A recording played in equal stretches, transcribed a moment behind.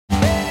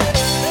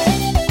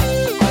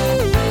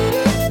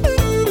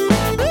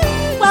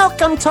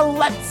Welcome to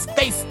Let's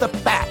Face the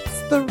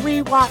Facts, the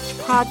rewatch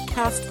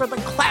podcast for the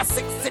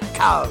classic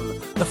sitcom,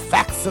 The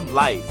Facts of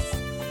Life.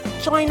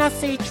 Join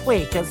us each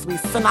week as we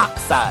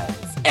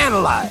synopsize,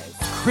 analyze,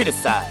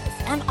 criticize,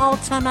 and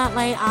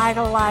ultimately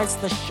idolize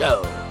the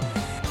show.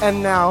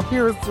 And now,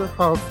 here's your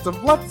host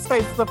of Let's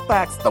Face the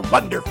Facts, the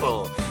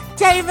wonderful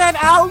David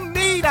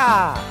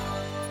Almeida!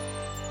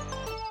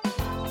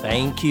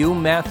 Thank you,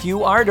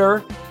 Matthew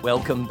Arter.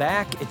 Welcome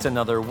back. It's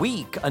another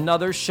week,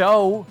 another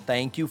show.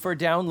 Thank you for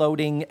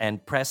downloading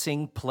and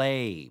pressing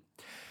play.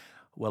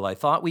 Well, I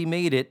thought we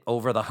made it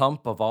over the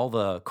hump of all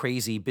the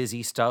crazy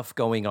busy stuff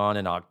going on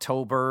in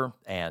October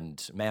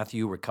and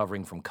Matthew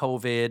recovering from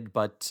COVID,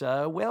 but,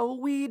 well,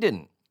 we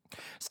didn't.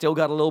 Still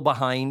got a little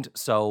behind,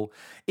 so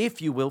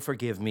if you will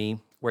forgive me,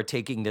 we're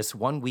taking this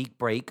 1 week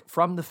break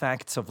from the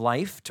Facts of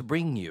Life to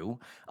bring you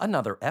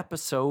another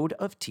episode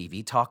of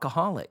TV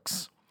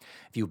Talkaholics.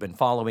 If you've been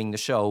following the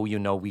show, you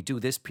know we do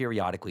this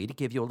periodically to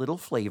give you a little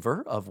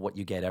flavor of what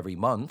you get every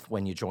month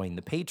when you join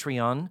the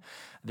Patreon.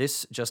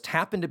 This just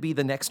happened to be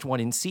the next one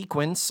in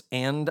sequence,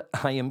 and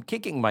I am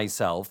kicking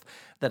myself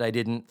that I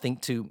didn't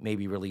think to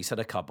maybe release it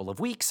a couple of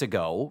weeks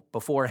ago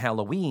before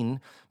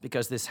Halloween,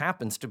 because this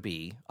happens to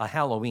be a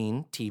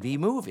Halloween TV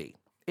movie.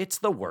 It's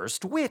The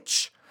Worst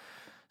Witch.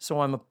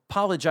 So I'm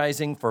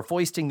apologizing for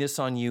foisting this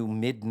on you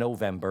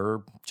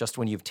mid-November, just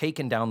when you've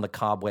taken down the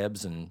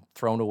cobwebs and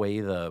thrown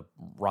away the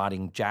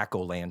rotting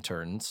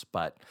jack-o'-lanterns.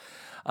 But,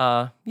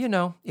 you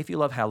know, if you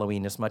love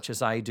Halloween as much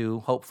as I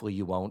do, hopefully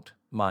you won't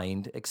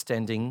mind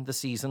extending the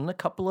season a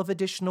couple of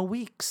additional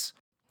weeks.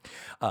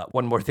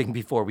 One more thing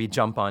before we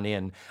jump on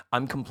in.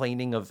 I'm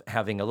complaining of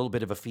having a little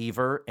bit of a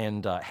fever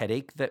and a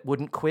headache that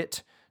wouldn't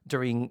quit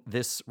during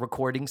this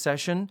recording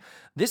session.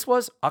 This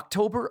was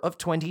October of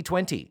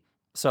 2020.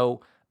 So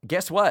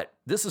guess what?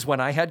 This is when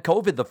I had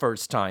COVID the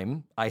first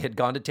time. I had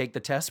gone to take the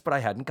test, but I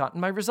hadn't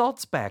gotten my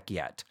results back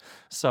yet.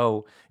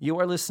 So you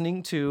are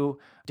listening to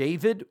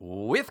David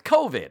with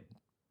COVID.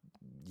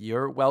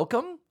 You're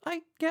welcome,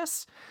 I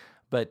guess.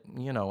 But,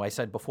 you know, I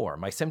said before,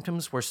 my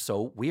symptoms were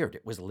so weird.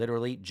 It was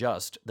literally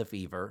just the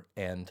fever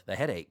and the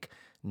headache.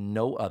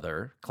 No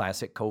other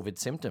classic COVID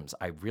symptoms.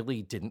 I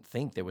really didn't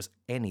think there was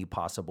any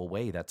possible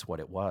way that's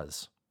what it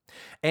was.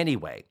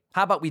 Anyway,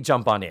 how about we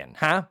jump on in,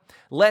 huh?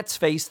 Let's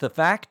face the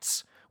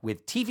facts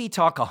with TV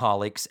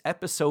Talkaholics,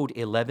 Episode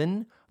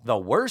 11, The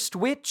Worst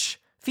Witch,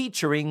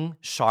 featuring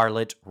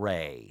Charlotte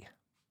Rae.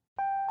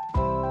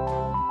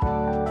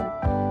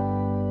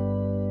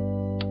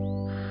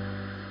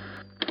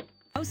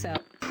 Also,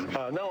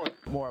 no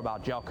more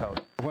about gel coat.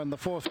 When the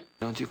fourth...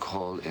 Don't you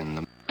call in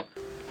the...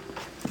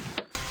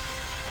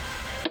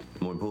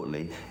 More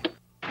importantly...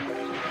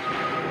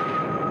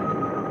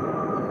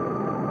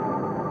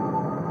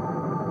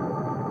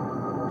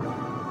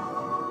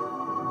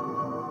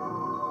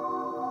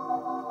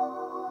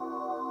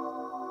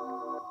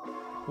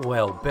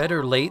 Well,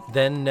 better late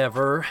than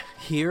never.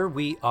 Here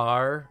we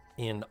are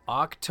in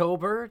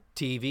October,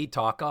 TV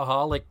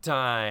Talkaholic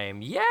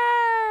time.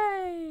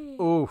 Yay!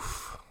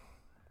 Oof.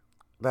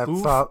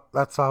 Oof.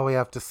 That's all we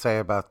have to say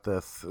about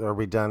this. Are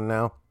we done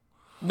now?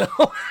 No.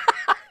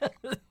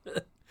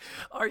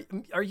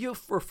 Are you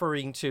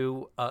referring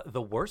to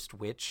The Worst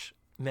Witch,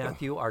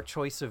 Matthew, our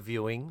choice of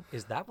viewing?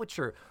 Is that what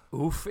you're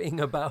oofing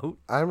about?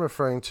 I'm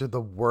referring to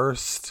the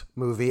worst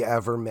movie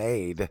ever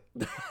made.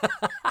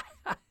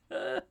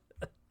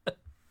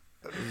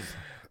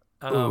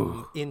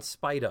 In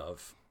spite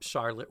of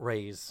Charlotte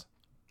Rae's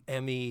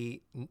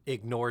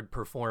Emmy-ignored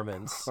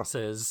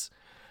performances.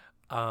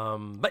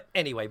 But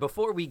anyway,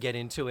 before we get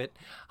into it,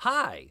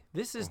 hi,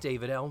 this is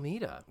David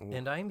Almeida,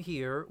 and I'm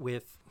here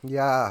with...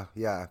 Yeah,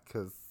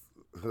 because...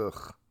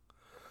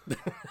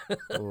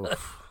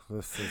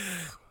 This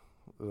is...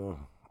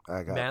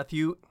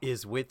 Matthew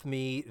is with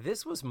me.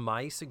 This was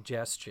my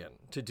suggestion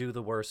to do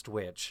The Worst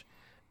Witch,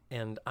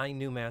 and I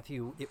knew,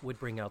 Matthew, it would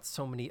bring out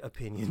so many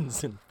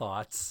opinions and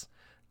thoughts.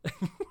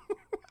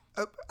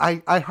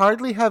 I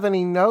hardly have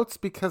any notes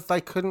because I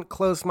couldn't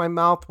close my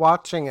mouth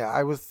watching it.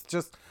 I was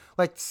just,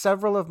 like,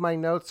 several of my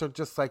notes are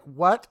just like,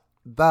 what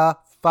the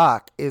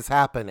fuck is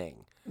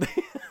happening?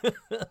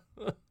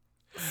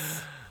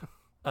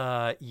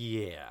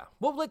 Yeah.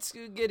 Well, let's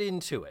get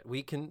into it.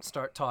 We can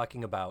start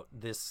talking about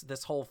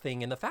this whole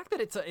thing and the fact that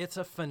it's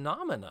a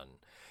phenomenon.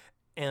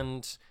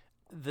 And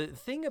the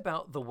thing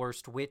about The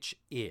Worst Witch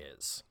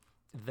is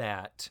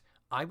that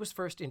I was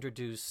first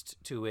introduced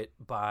to it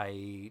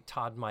by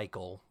Todd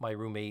Michael, my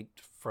roommate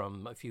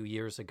from a few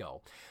years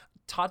ago.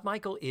 Todd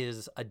Michael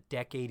is a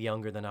decade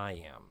younger than I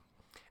am,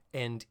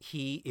 and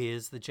he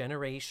is the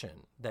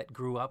generation that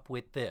grew up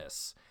with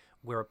this,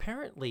 where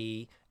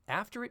apparently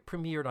after it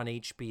premiered on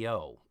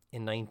HBO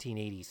in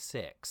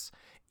 1986,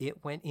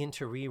 it went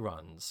into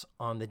reruns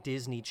on the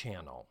Disney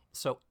Channel.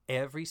 So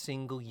every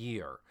single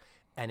year,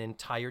 an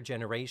entire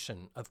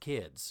generation of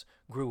kids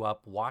grew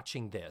up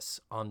watching this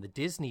on the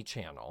Disney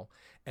Channel.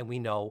 And we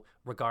know,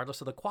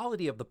 regardless of the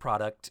quality of the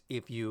product,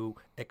 if you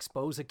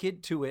expose a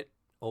kid to it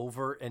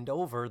over and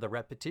over, the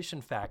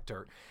repetition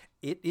factor,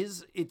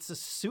 it's a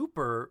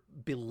super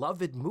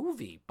beloved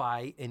movie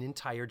by an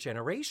entire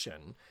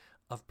generation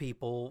of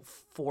people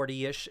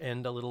 40-ish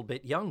and a little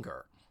bit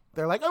younger.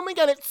 They're like, oh my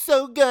God, it's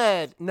so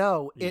good.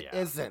 No, it Yeah.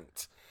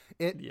 isn't.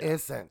 It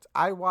isn't.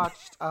 I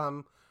watched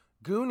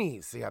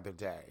Goonies the other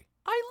day.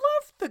 I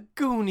love the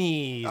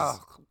Goonies.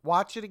 Ugh,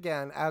 watch it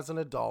again as an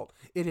adult.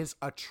 It is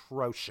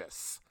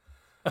atrocious.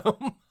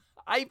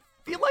 I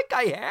feel like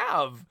I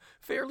have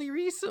fairly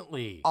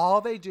recently. All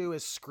they do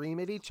is scream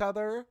at each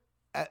other.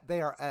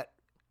 They are at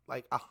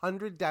like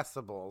 100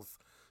 decibels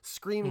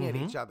screaming at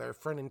each other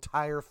for an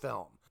entire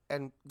film.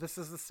 And this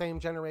is the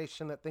same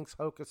generation that thinks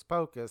Hocus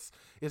Pocus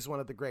is one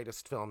of the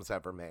greatest films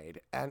ever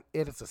made. And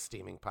it is a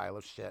steaming pile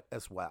of shit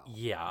as well.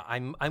 Yeah,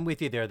 I'm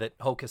with you there that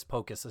Hocus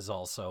Pocus is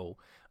also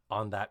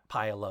on that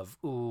pile of,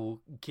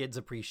 ooh, kids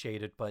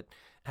appreciate it, but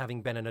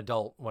having been an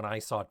adult when I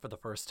saw it for the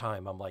first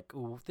time, I'm like,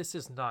 ooh, this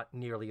is not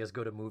nearly as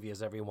good a movie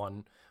as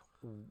everyone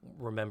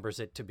remembers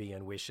it to be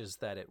and wishes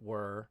that it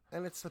were.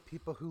 And it's the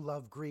people who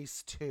love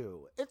Grease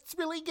too. It's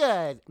really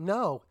good.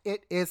 No,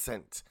 it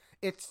isn't.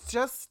 It's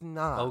just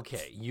not.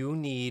 Okay, you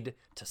need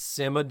to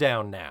simmer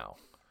down now.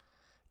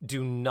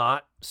 Do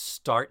not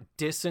start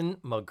dissing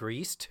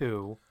Magritte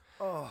 2,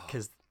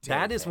 because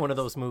that is one of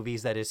those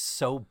movies that is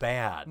so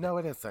bad. No,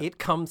 it isn't. It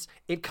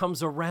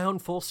comes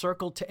around full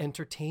circle to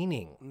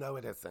entertaining. No,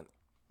 it isn't.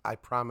 I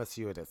promise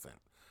you it isn't.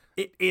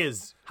 It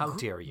is. How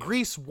dare you?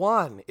 Grease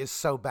 1 is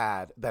so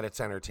bad that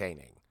it's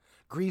entertaining.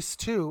 Grease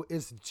 2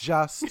 is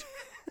just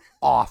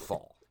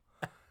awful.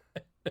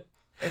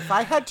 If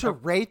I had to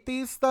rate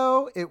these,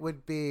 though, it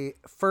would be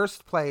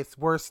first place,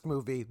 worst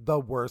movie, The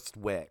Worst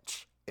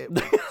Witch. It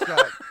was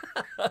just,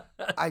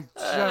 I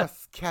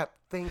just kept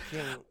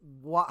thinking,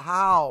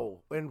 how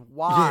and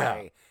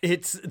why? Yeah,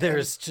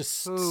 there's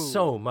just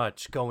so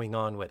much going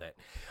on with it.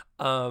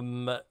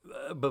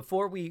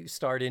 Before we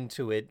start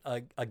into it,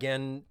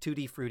 again,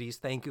 Tutti Fruities,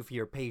 thank you for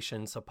your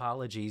patience.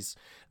 Apologies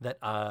that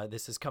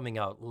this is coming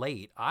out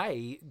late.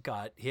 I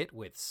got hit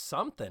with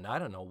something. I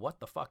don't know what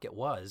the fuck it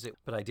was,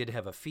 but I did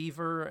have a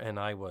fever, and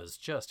I was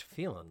just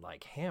feeling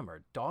like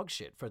hammered dog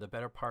shit for the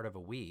better part of a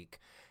week.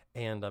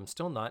 And I'm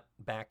still not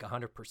back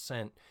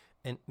 100%.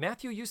 And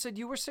Matthew, you said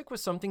you were sick with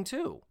something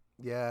too.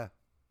 Yeah.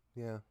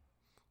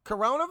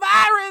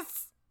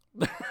 Coronavirus!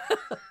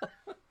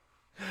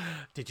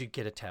 Did you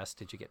get a test?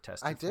 Did you get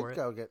tested I for it?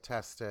 did go get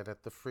tested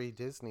at the free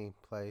Disney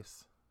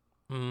place.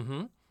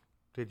 Mm-hmm.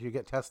 Did you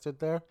get tested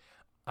there?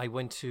 I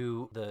went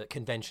to the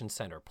convention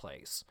center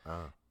place.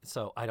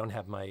 So I don't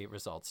have my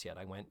results yet.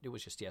 It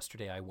was just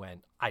yesterday I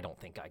went. I don't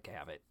think I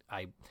have it.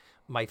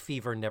 My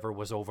fever never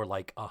was over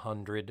like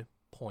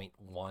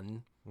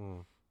 100.1.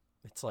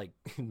 It's like,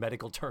 in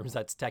medical terms,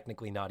 that's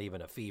technically not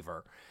even a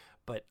fever.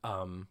 But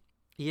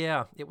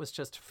yeah, it was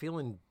just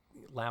feeling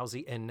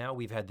lousy. And now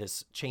we've had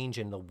this change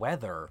in the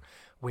weather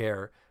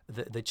where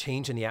the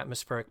change in the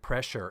atmospheric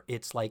pressure,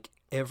 it's like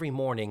every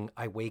morning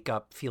I wake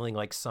up feeling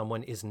like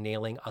someone is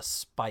nailing a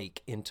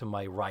spike into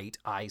my right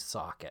eye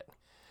socket.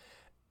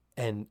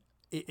 And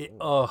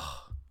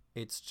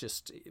it's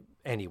just,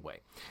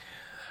 anyway.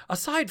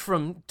 Aside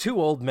from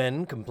two old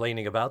men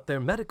complaining about their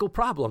medical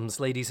problems,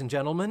 ladies and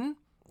gentlemen,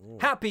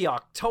 happy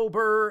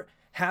October,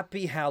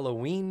 happy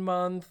Halloween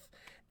month,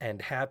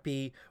 and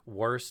happy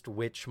Worst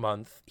Witch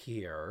month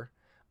here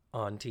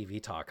on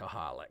TV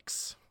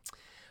Talkaholics.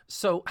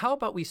 So how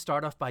about we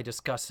start off by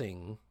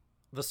discussing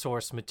the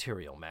source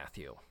material,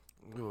 Matthew?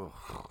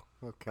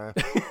 Okay.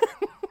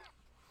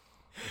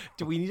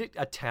 Do we need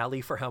a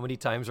tally for how many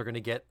times we're going to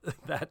get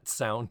that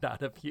sound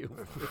out of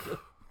you?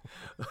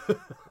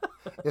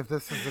 If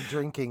this is a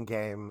drinking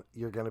game,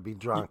 you're going to be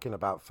drunk in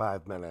about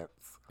 5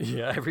 minutes.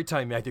 Yeah, every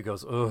time Matthew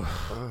goes, ugh.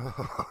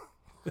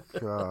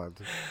 God.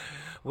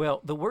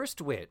 Well, The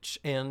Worst Witch,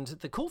 and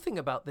the cool thing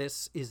about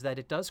this is that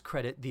it does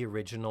credit the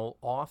original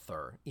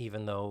author,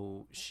 even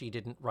though she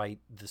didn't write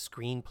the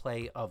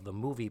screenplay of the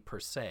movie per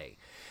se.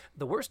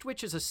 The Worst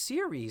Witch is a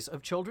series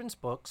of children's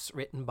books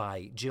written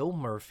by Jill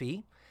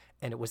Murphy,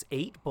 and it was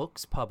 8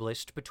 books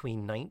published between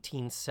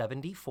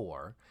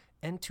 1974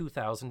 and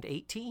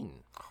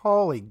 2018.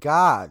 Holy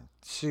God.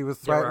 She was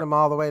threatening them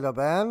all the way to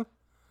then?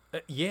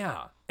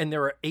 Yeah, and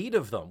there are 8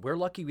 of them. We're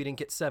lucky we didn't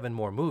get 7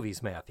 more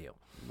movies, Matthew.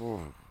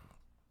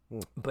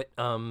 But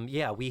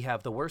yeah, we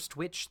have The Worst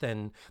Witch,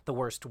 then The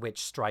Worst Witch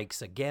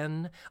Strikes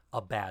Again,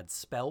 A Bad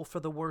Spell for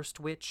the Worst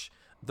Witch,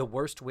 The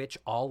Worst Witch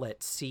All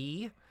at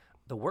Sea,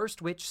 The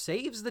Worst Witch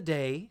Saves the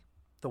Day,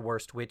 The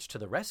Worst Witch to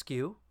the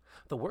Rescue,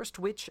 The Worst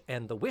Witch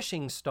and the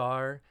Wishing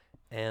Star,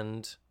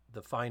 and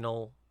the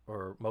final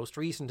or most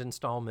recent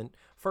installment,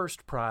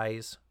 First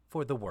Prize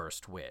for The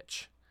Worst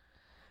Witch.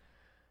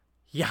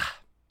 Yeah.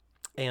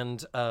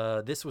 And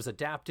this was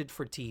adapted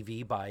for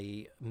TV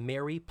by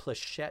Mary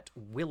Plachette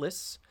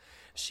Willis.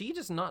 She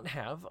does not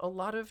have a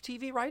lot of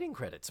TV writing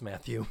credits,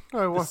 Matthew.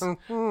 I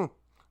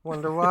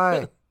wonder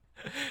why.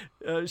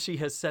 She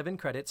has 7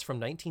 credits from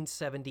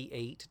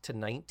 1978 to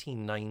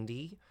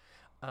 1990.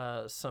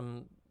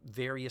 Some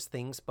various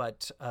things,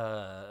 but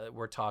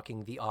we're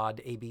talking the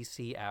odd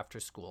ABC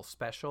after-school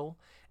special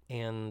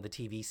and the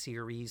TV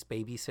series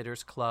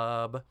Babysitter's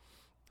Club.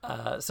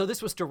 So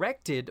this was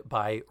directed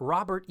by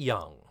Robert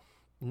Young.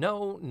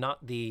 No,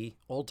 not the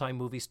old-time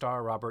movie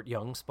star Robert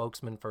Young,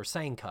 spokesman for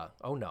Sanka.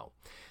 Oh, no.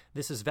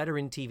 This is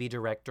veteran TV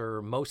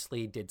director,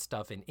 mostly did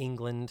stuff in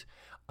England.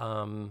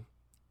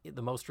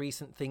 The most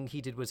recent thing he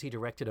did was he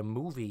directed a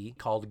movie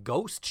called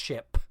Ghost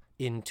Ship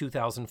in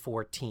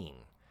 2014.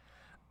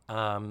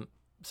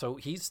 So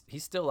he's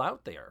still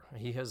out there.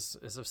 He has,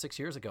 as of 6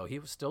 years ago, he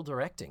was still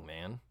directing,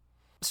 man.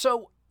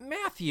 So,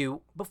 Matthew,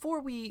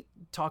 before we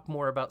talk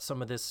more about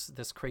some of this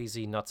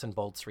crazy nuts and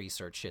bolts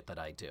research shit that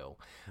I do,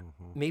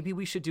 maybe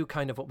we should do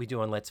kind of what we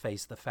do on Let's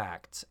Face the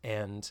Facts.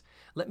 And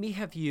let me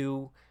have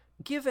you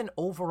give an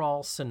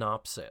overall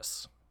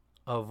synopsis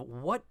of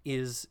what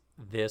is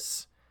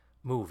this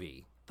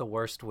movie, The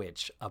Worst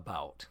Witch,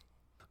 about.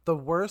 The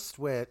Worst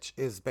Witch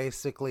is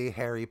basically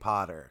Harry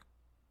Potter.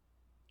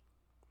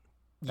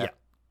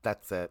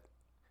 That's it.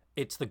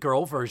 It's the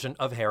girl version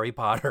of Harry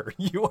Potter.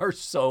 You are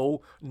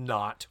so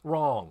not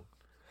wrong.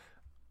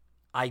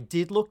 I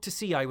did look to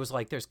see, I was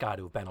like, there's got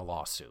to have been a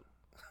lawsuit.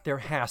 There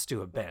has to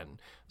have been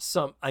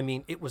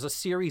it was a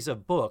series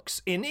of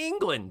books in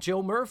England.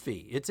 Jill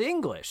Murphy, it's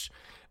English.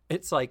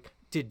 It's like,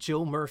 did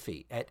Jill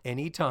Murphy at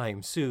any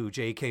time sue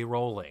J.K.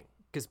 Rowling?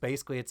 Because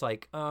basically it's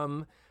like,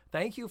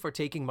 thank you for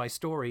taking my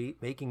story,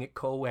 making it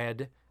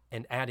co-ed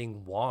and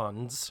adding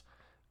wands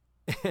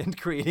and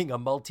creating a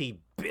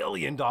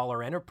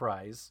multi-billion-dollar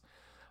enterprise.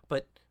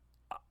 But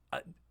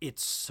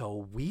it's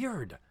so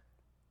weird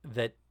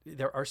that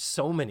there are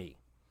so many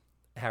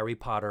Harry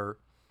Potter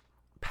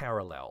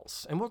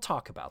parallels. And we'll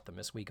talk about them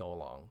as we go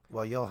along.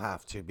 Well, you'll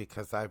have to,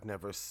 because I've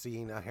never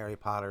seen a Harry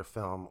Potter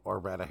film or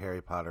read a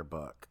Harry Potter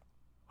book.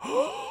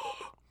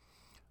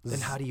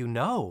 Then how do you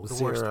know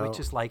The Worst Witch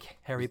is like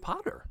Harry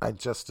Potter? I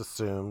just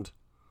assumed.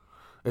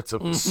 It's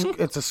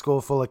a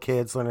school full of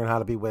kids learning how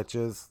to be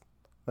witches.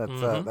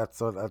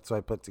 That's what I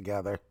put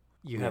together.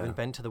 You haven't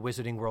been to the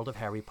Wizarding World of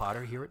Harry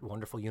Potter here at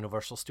wonderful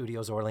Universal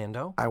Studios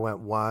Orlando? I went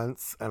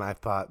once, and I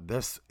thought,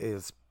 this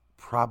is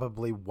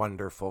probably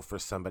wonderful for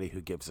somebody who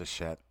gives a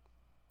shit.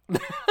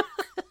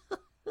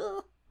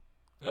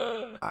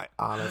 I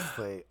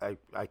honestly,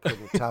 I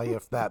couldn't tell you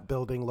if that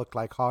building looked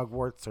like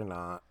Hogwarts or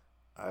not.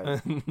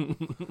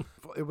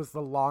 It was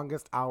the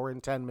longest hour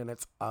and 10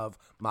 minutes of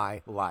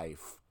my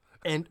life.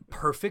 And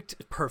perfect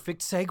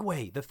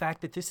segue. The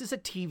fact that this is a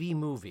TV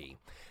movie.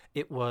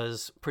 It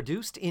was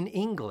produced in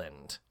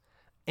England,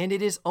 and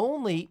it is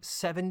only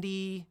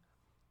 70.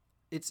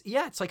 It's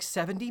like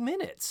 70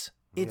 minutes.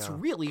 It's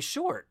really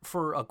short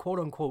for a quote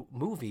unquote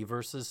movie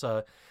versus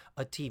a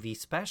TV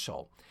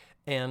special.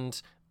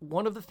 And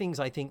one of the things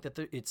I think that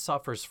it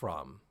suffers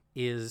from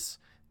is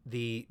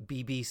the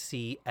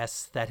BBC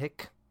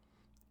aesthetic,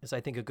 is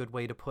I think a good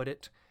way to put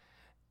it,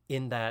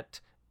 in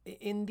that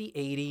in the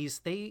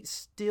 80s, they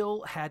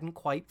still hadn't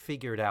quite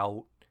figured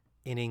out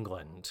in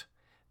England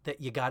that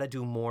you got to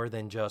do more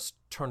than just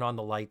turn on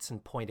the lights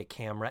and point a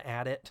camera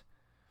at it.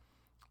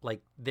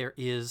 Like, there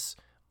is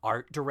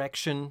art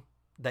direction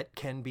that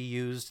can be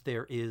used.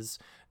 There is,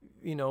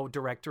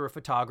 director of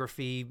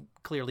photography.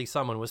 Clearly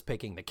someone was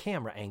picking the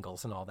camera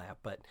angles and all that,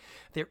 but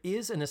there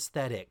is an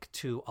aesthetic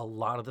to a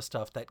lot of the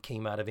stuff that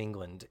came out of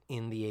England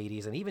in the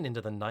 80s and even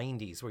into the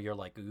 90s, where you're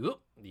like,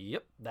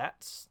 yep,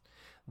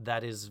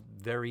 that is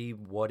very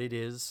what it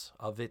is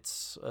of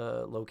its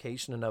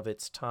location and of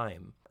its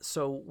time.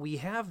 So we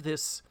have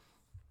this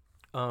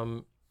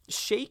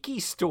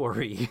shaky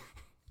story,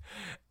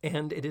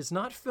 and it is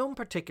not filmed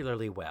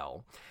particularly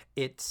well.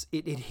 It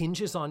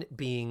hinges on it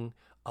being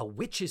a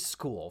witch's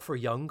school for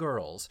young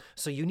girls,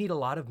 so you need a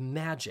lot of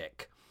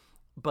magic.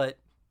 But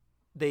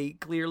they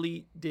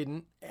clearly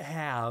didn't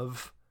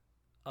have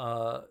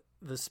the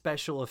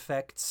special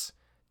effects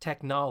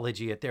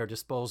technology at their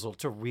disposal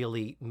to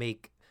really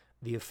make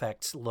the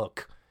effects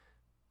look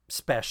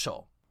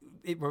special.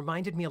 It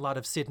reminded me a lot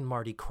of Sid and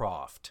Marty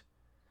Krofft.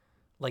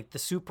 Like the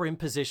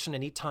superimposition,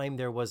 anytime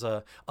there was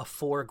a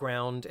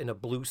foreground and a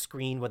blue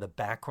screen with a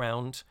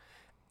background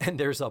and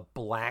there's a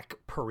black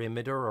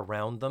perimeter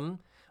around them,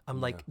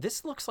 I'm like,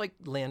 this looks like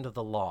Land of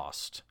the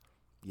Lost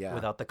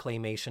without the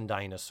claymation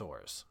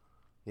dinosaurs.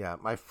 Yeah,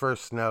 my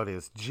first note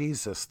is,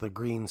 Jesus, the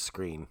green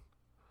screen.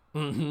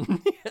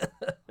 And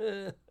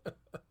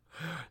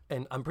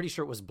I'm pretty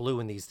sure it was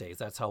blue in these days.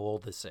 That's how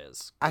old this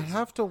is. I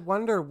have to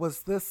wonder,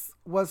 was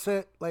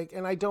it like,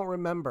 and I don't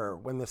remember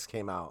when this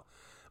came out.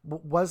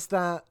 Was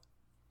that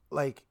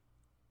like,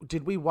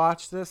 did we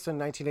watch this in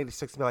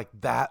 1986 and be like,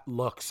 that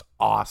looks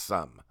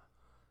awesome?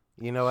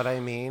 You know what I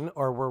mean?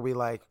 Or were we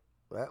like,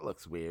 that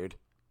looks weird?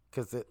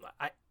 Because it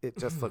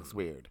just looks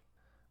weird.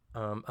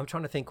 I'm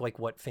trying to think like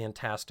what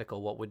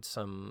what would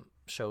some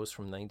shows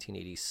from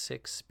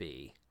 1986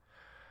 be?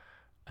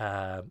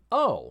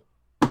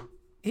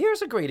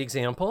 Here's a great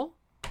example.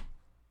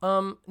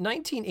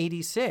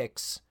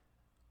 1986,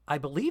 I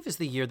believe, is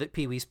the year that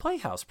Pee-wee's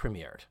Playhouse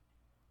premiered.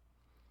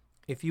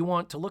 If you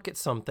want to look at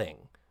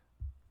something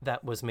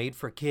that was made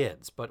for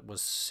kids but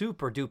was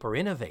super duper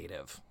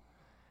innovative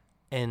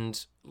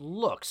and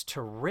looks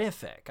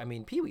terrific. I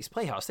mean, Pee-wee's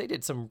Playhouse, they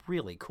did some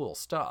really cool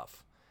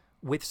stuff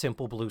with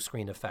simple blue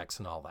screen effects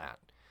and all that.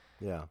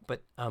 Yeah.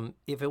 But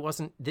if it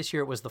wasn't this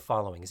year, it was the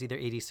following. It's either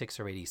 86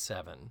 or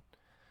 87.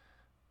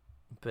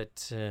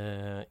 But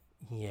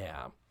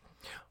yeah.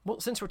 Well,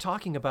 since we're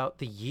talking about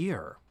the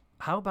year,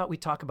 how about we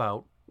talk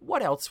about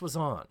what else was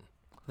on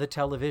the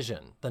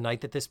television the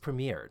night that this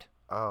premiered?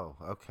 Oh,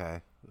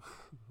 okay.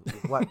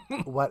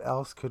 What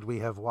else could we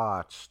have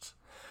watched?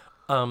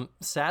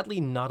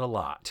 Sadly, not a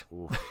lot.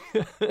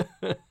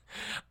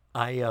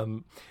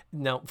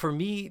 Now for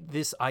me,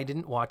 I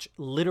didn't watch,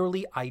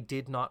 literally, I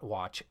did not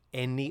watch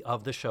any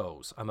of the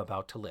shows I'm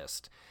about to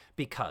list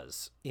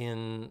because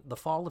in the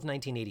fall of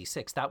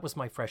 1986, that was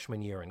my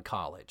freshman year in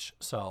college.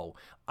 So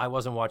I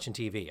wasn't watching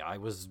TV. I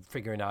was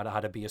figuring out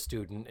how to be a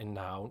student and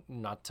how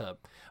not to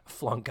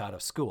flunk out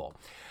of school.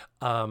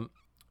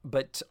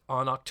 But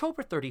on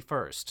October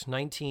 31st,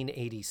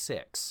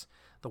 1986,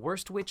 The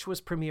Worst Witch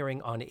was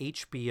premiering on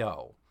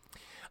HBO.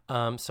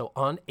 So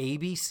on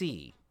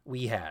ABC,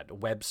 we had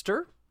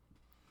Webster,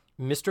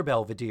 Mr.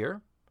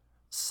 Belvedere,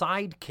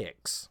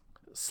 Sidekicks,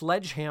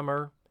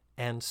 Sledgehammer,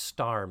 and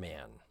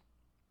Starman.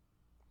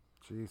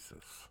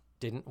 Jesus.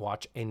 Didn't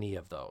watch any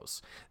of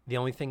those. The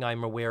only thing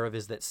I'm aware of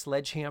is that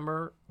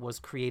Sledgehammer was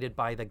created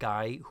by the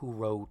guy who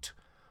wrote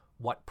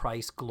What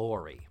Price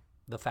Glory,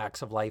 the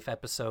Facts of Life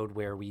episode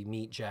where we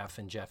meet Jeff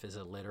and Jeff is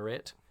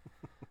illiterate.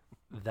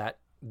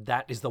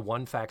 That is the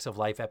one Facts of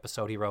Life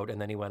episode he wrote, and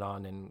then he went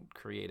on and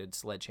created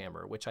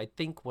Sledgehammer, which I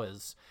think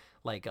was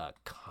like a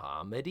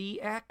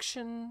comedy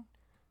action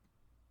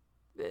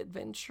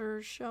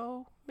adventure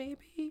show,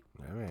 maybe?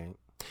 All right.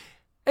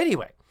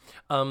 Anyway,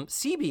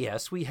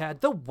 CBS, we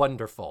had the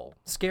wonderful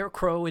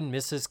Scarecrow and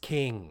Mrs.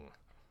 King,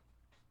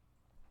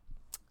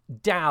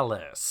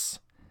 Dallas,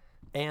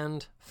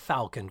 and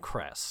Falcon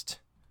Crest.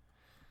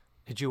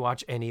 Did you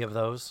watch any of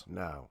those?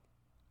 No.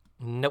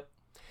 Nope.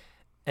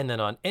 And then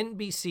on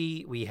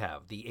NBC, we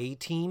have The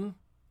A-Team,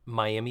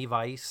 Miami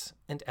Vice,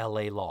 and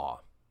LA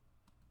Law.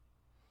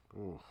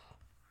 Ooh.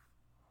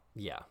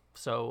 Yeah,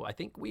 so I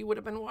think we would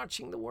have been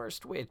watching The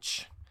Worst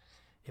Witch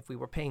if we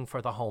were paying for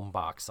the home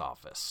box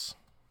office.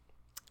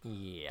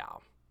 Yeah.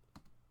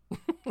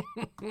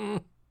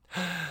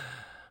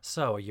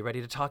 So, are you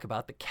ready to talk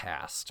about the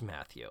cast,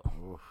 Matthew?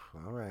 Oof,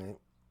 all right.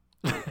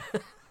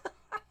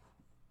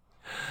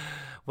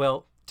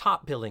 Well,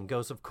 top billing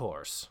goes, of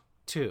course,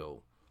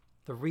 to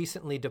the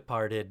recently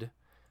departed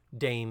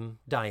Dame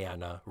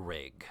Diana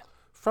Rigg.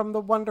 From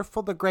the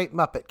wonderful The Great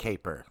Muppet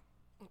Caper.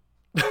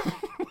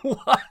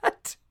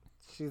 What?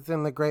 She's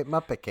in The Great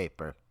Muppet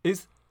Caper.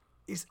 Is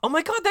oh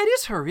my God, that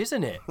is her,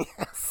 isn't it?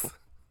 Yes.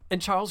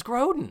 And Charles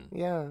Grodin.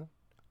 Yeah.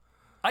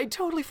 I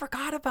totally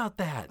forgot about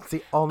that. It's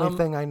the only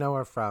thing I know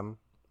her from.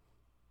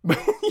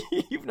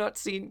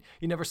 You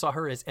never saw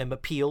her as Emma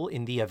Peel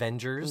in The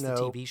Avengers, the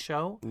Nope. TV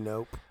show?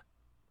 Nope.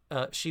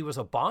 She was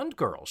a Bond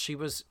girl. She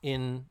was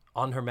in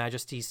On Her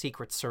Majesty's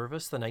Secret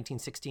Service, the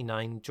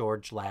 1969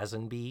 George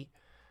Lazenby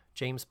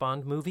James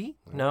Bond movie.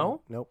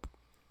 No? Nope.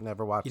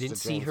 Never watched You didn't a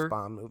see James her?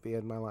 Bond movie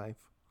in my life.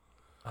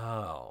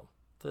 Oh,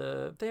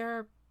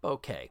 they're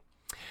okay.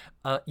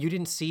 You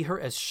didn't see her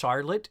as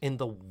Charlotte in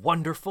the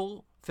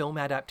wonderful film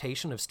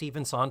adaptation of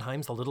Stephen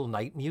Sondheim's The Little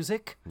Night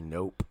Music?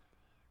 Nope.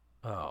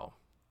 Oh,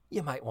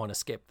 you might want to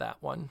skip that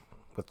one.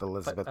 With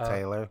Elizabeth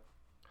Taylor.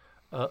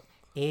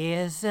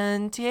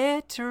 Isn't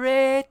it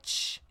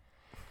rich?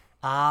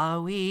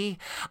 Are we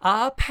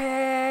a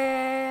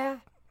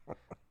pair?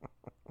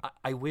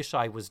 I wish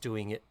I was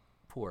doing it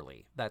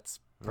poorly. That's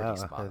pretty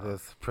spot It on.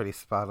 is pretty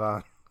spot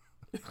on.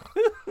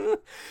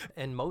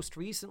 And most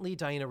recently,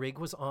 Diana Rigg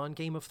was on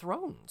Game of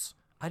Thrones.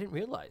 I didn't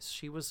realize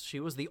she was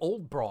the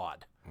old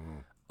broad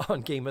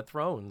on Game of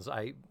Thrones.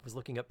 I was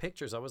looking up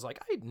pictures. I was like,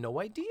 I had no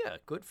idea.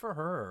 Good for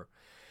her.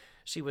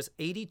 She was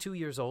 82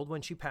 years old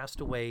when she passed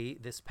away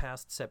this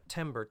past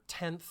September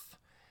 10th.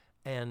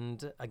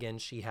 And again,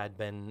 she had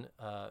been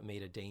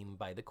made a dame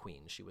by the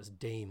Queen. She was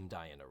Dame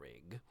Diana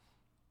Rigg.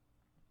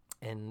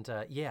 And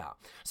yeah,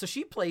 so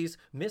she plays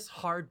Miss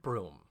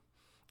Hardbroom,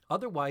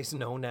 otherwise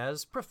known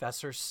as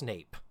Professor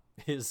Snape,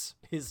 his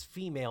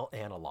female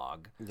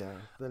analog. Yeah.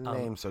 The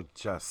names are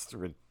just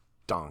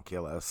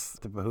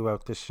redonkulous. Who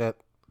wrote this shit?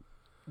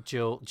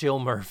 Jill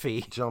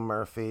Murphy. Jill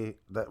Murphy.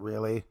 That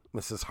really?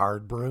 Mrs.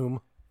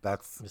 Hardbroom?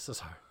 That's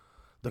Mrs.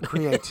 the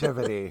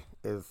creativity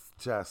is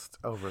just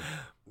over.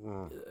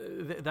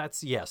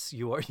 That's, yes,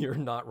 you're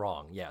not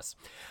wrong. Yes.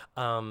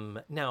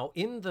 Now,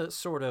 in the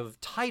sort of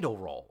title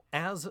role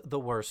as the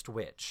Worst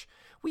Witch,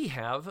 we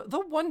have the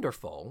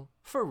wonderful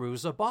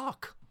Fairuza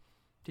Balk.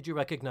 Did you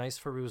recognize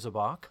Fairuza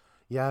Balk?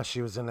 Yeah,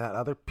 she was in that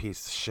other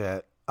piece of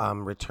shit,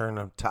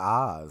 Return to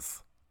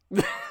Oz.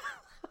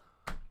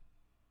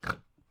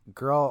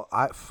 Girl,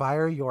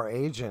 fire your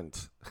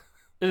agent.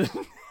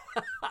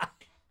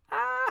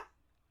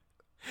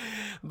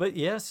 But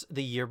yes,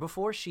 the year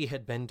before, she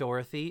had been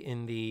Dorothy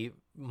in the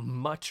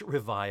much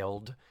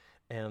reviled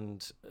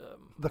and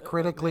The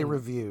critically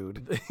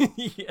reviewed.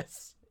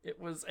 yes, it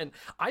was. And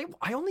I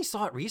only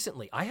saw it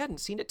recently. I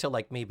hadn't seen it till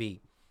like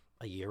maybe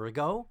a year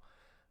ago.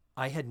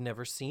 I had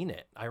never seen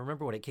it. I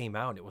remember when it came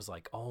out, it was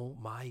like, oh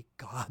my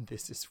God,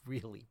 this is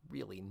really,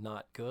 really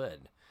not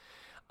good.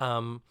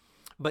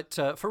 But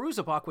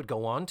Fairuza Balk would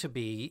go on to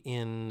be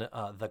in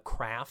The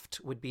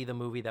Craft, would be the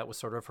movie that was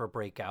sort of her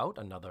breakout,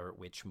 another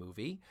witch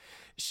movie.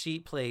 She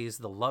plays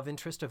the love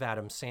interest of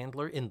Adam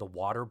Sandler in The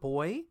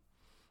Waterboy,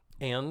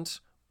 and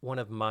one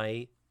of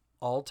my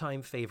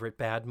all-time favorite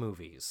bad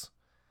movies,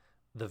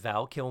 the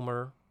Val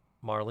Kilmer,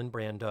 Marlon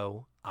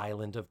Brando,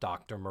 Island of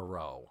Dr.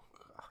 Moreau.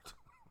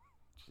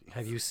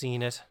 Have you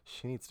seen it?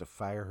 She needs to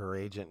fire her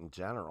agent in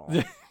general.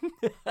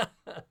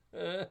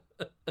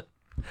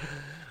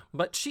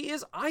 But she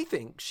is, I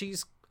think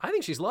she's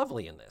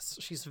lovely in this.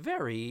 She's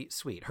very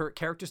sweet. Her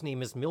character's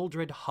name is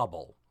Mildred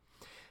Hubble,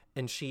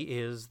 and she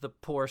is the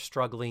poor,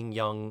 struggling,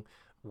 young,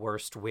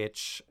 worst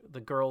witch,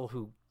 the girl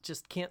who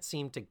just can't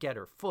seem to get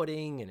her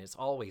footing and is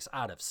always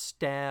out of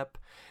step,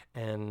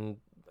 and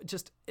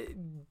just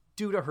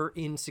due to her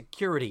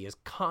insecurity is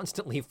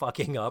constantly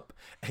fucking up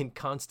and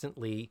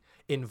constantly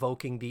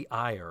invoking the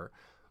ire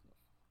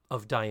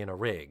of Diana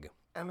Rigg.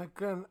 And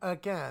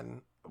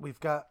again,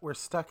 we're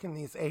stuck in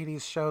these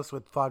 80s shows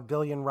with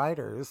vaudevillian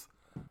writers.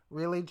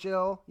 Really,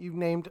 Jill? You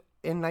named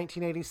in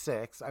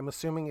 1986. I'm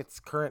assuming it's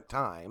current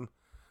time.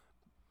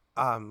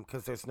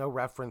 Because there's no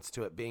reference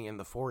to it being in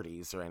the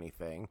 40s or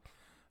anything.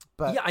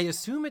 But yeah, I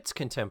assume it's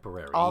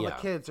contemporary. All the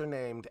kids are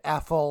named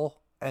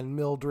Ethel and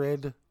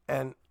Mildred.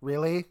 And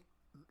really?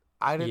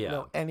 I didn't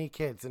know any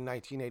kids in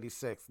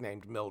 1986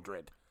 named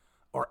Mildred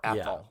or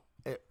Ethel.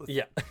 Yeah. It was,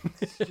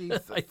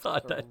 Jesus I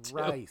thought that too.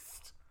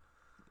 Christ.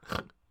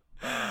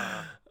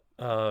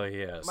 Oh,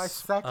 yes. My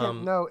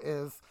second note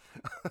is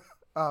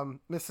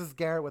Mrs.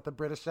 Garrett with a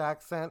British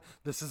accent.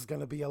 This is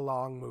going to be a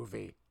long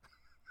movie.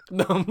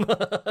 No.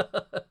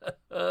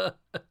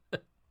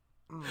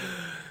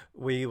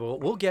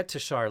 We'll get to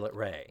Charlotte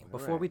Rae.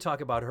 Before we talk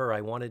about her,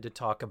 I wanted to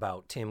talk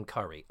about Tim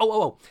Curry.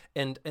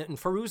 And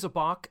Fairuza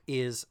Balk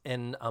is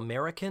an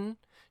American.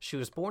 She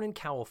was born in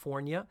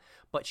California,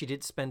 but she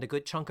did spend a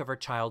good chunk of her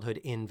childhood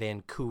in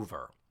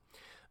Vancouver.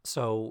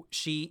 So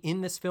she,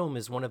 in this film,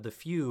 is one of the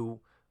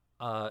few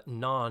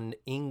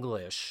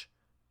non-English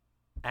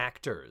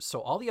actors. So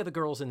all the other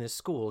girls in this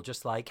school,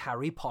 just like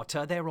Harry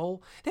Potter, they're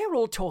all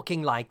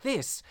talking like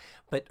this.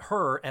 But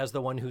her, as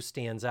the one who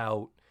stands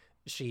out,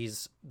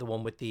 she's the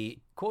one with the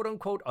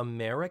quote-unquote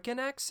American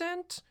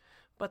accent.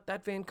 But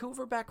that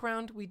Vancouver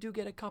background, we do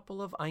get a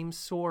couple of I'm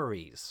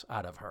sorry's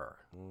out of her.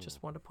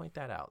 Just want to point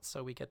that out.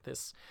 So we get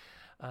this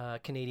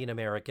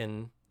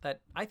Canadian-American that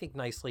I think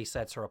nicely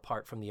sets her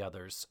apart from the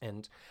others.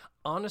 And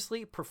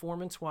honestly,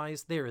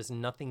 performance-wise, there is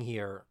nothing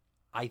here,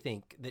 I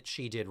think, that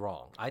she did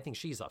wrong. I think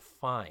she's a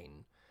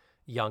fine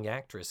young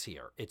actress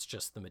here. It's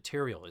just the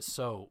material is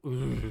so...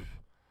 Ugh.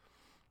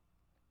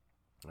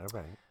 All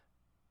right.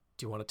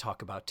 Do you want to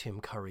talk about Tim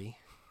Curry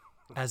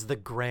as the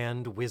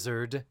Grand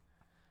Wizard?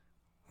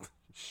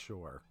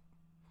 Sure.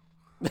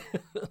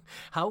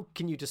 How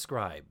can you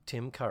describe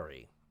Tim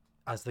Curry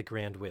as the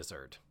Grand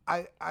Wizard?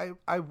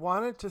 I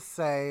wanted to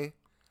say...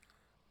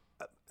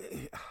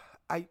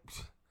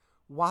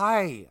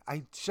 Why?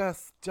 I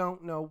just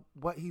don't know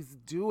what he's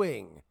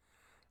doing.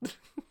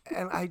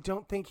 And I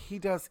don't think he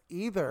does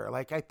either.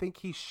 Like, I think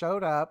he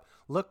showed up,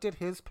 looked at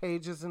his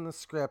pages in the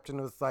script, and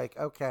was like,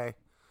 okay,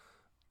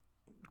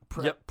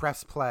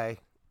 press play.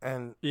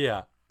 And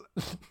yeah.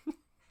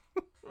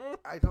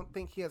 I don't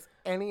think he has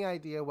any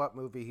idea what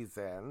movie he's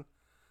in.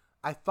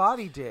 I thought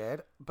he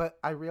did, but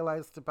I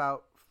realized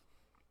about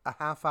a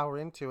half hour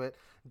into it,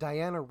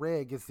 Diana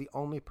Rigg is the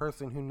only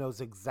person who knows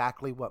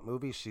exactly what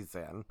movie she's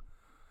in.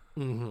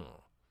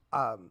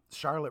 Mm-hmm.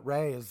 Charlotte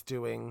Rae is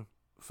doing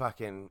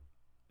fucking...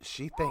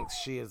 She thinks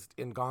she is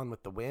in Gone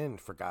with the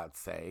Wind, for God's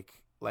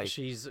sake. Like,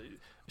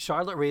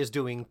 Charlotte Rae is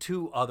doing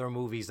 2 other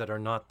movies that are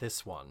not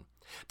this one.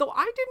 Though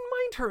I didn't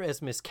mind her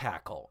as Miss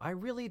Cackle. I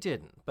really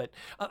didn't. But,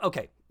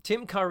 okay,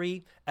 Tim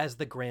Curry as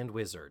the Grand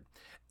Wizard.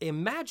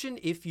 Imagine,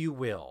 if you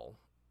will,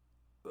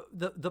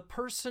 the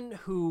person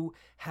who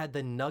had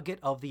the nugget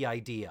of the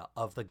idea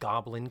of the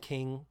Goblin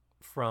King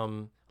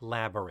from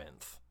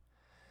Labyrinth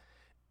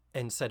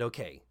and said,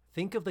 okay,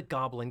 think of the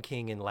Goblin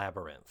King in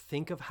Labyrinth.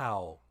 Think of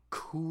how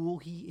cool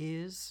he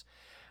is,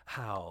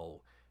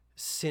 how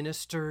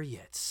sinister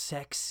yet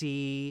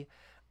sexy,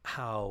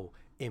 how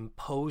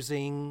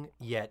imposing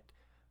yet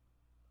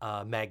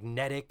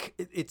magnetic.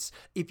 It's,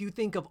 if you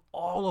think of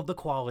all of the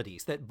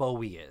qualities that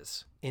Bowie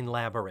is in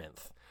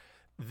Labyrinth,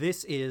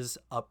 this is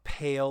a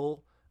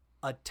pale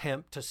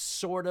attempt to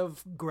sort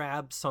of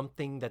grab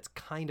something that's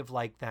kind of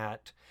like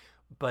that,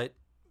 but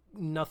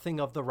nothing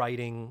of the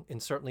writing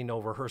and certainly no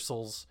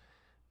rehearsals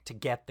to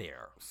get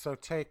there. So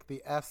take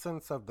the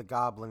essence of the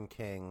Goblin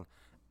King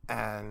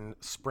and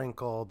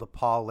sprinkle the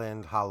Paul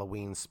Lynde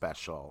Halloween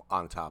special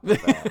on top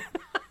of that,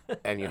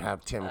 and you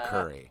have Tim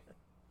Curry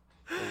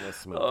in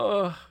this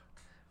movie.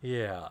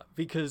 Yeah,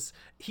 because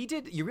he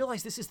did, you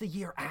realize this is the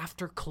year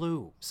after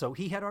Clue. So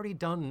he had already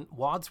done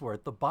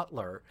Wadsworth, the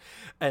butler.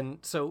 And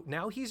so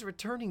now he's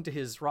returning to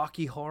his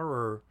Rocky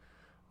Horror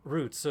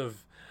roots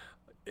of,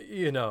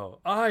 you know,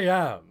 I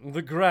am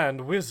the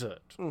Grand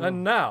Wizard.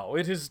 And now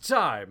it is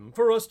time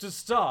for us to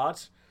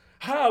start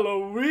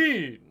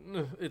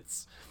Halloween.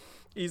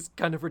 He's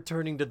kind of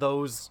returning to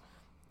those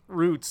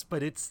roots,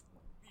 but it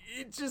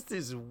just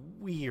is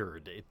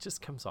weird. It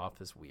just comes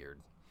off as weird.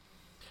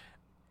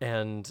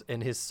 And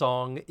his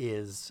song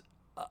is,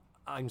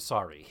 I'm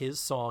sorry, his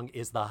song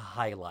is the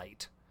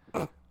highlight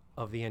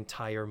of the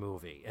entire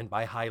movie. And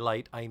by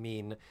highlight, I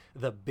mean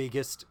the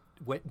biggest,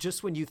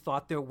 just when you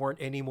thought there weren't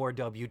any more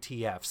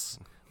WTFs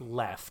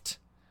left.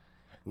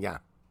 Yeah.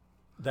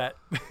 That,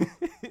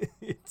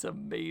 it's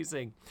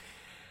amazing.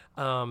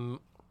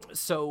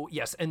 So,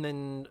 yes, and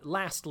then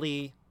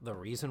lastly, the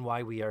reason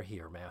why we are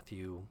here,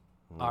 Matthew,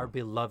 our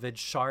beloved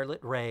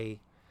Charlotte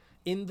Rae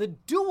in the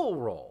dual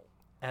role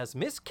as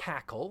Miss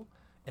Cackle,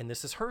 and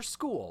this is her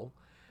school,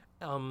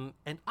 and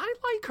I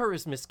like her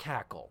as Miss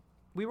Cackle.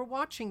 We were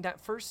watching that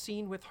first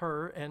scene with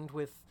her and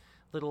with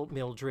little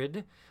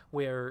Mildred,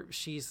 where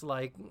she's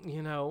like,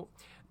 you know,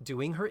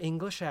 doing her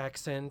English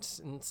accent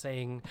and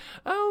saying,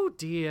 "Oh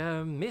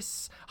dear,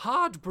 Miss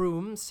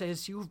Hardbroom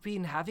says you've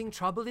been having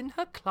trouble in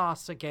her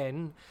class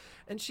again."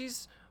 And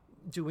she's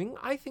doing,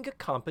 I think, a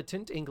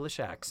competent English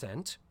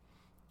accent.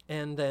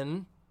 And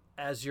then,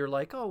 as you're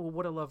like, oh,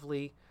 what a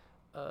lovely,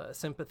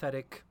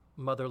 sympathetic,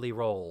 motherly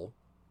role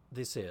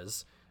this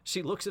is,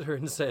 she looks at her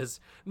and says,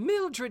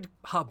 "Mildred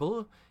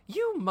Hubble,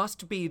 you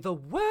must be the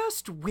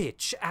worst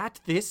witch at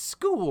this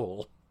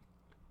school."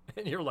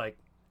 And you're like,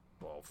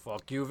 well,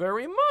 fuck you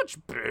very much,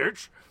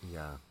 bitch.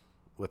 Yeah.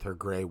 With her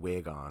gray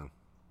wig on.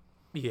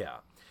 Yeah.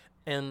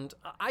 And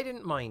I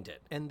didn't mind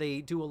it. And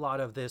they do a lot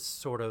of this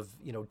sort of,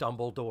 you know,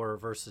 Dumbledore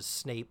versus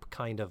Snape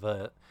kind of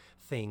a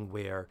thing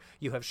where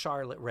you have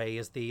Charlotte Rae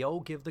as the, oh,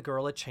 give the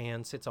girl a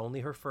chance, it's only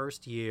her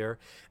first year,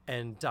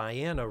 and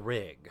Diana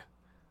Rigg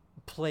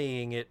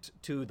playing it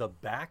to the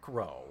back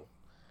row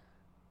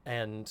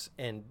and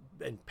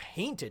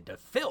painted to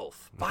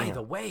filth. By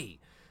the way,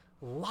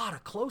 a lot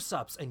of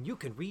close-ups, and you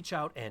can reach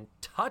out and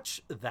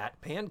touch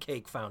that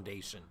pancake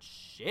foundation.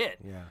 Shit.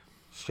 Yeah.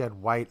 She had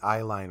white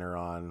eyeliner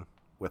on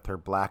with her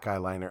black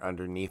eyeliner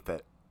underneath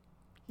it.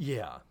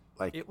 Yeah.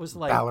 Like, it was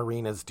like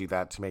ballerinas do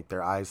that to make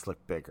their eyes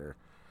look bigger.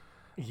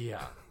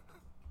 Yeah.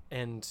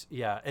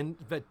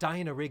 But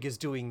Diana Rigg is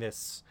doing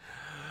this.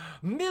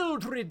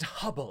 "Mildred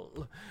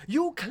Hubble,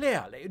 you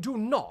clearly do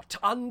not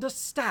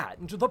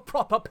understand the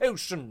proper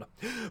potion.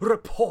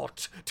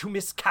 Report to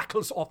Miss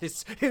Cackle's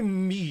office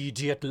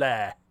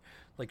immediately."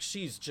 Like,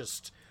 she's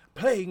just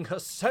playing her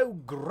so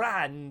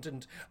grand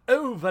and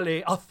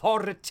overly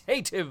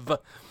authoritative.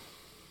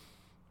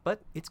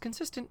 But it's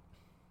consistent.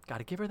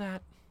 Gotta give her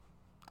that.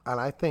 And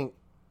I think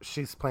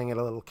she's playing it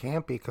a little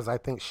campy because I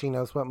think she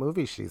knows what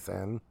movie she's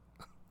in.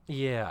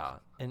 Yeah.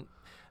 And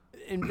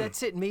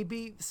that's it.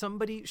 Maybe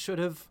somebody should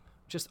have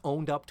just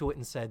owned up to it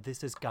and said,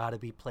 this has got to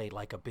be played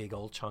like a big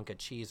old chunk of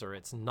cheese or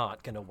it's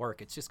not going to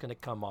work. It's just going to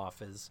come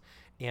off as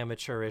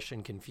amateurish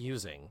and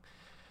confusing.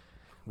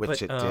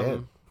 Which it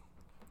did.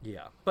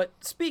 Yeah. But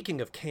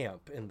speaking of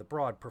camp and the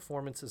broad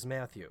performances,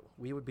 Matthew,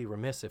 we would be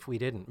remiss if we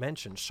didn't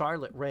mention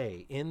Charlotte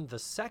Rae in the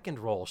second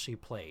role she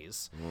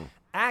plays,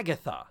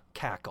 Agatha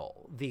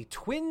Cackle, the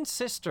twin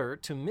sister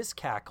to Miss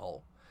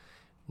Cackle,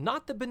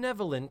 not the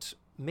benevolent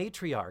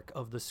matriarch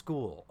of the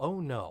school.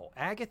 Oh no,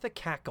 Agatha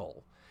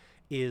Cackle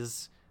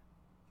is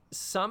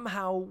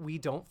somehow, we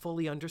don't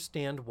fully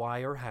understand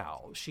why or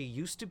how. She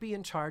used to be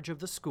in charge of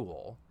the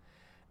school,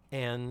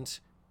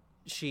 and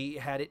she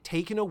had it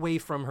taken away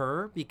from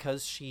her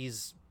because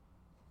she's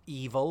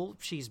evil,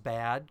 she's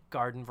bad,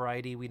 garden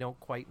variety. We don't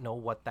quite know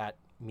what that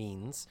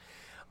means.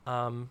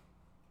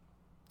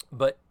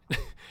 But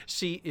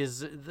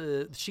she's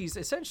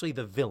essentially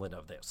the villain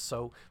of this.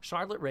 So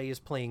Charlotte Rae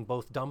is playing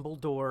both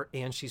Dumbledore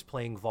and she's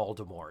playing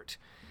Voldemort.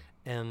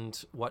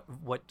 And what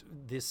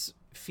this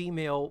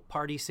female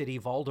Party City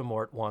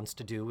Voldemort wants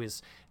to do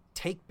is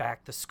take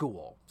back the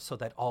school so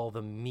that all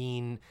the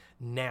mean,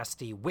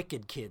 nasty,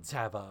 wicked kids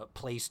have a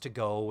place to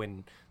go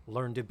and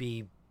learn to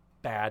be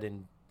bad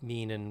and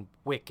mean and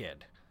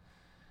wicked.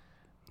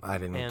 I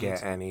didn't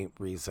get any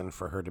reason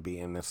for her to be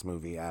in this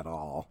movie at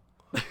all.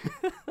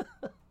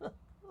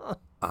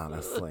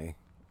 Honestly.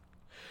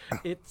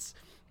 It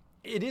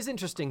is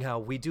interesting how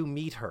we do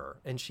meet her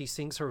and she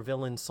sings her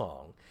villain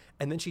song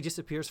and then she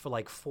disappears for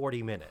like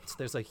 40 minutes.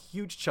 There's a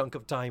huge chunk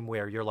of time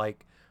where you're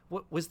like,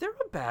 was there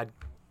a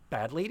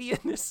bad lady in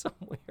this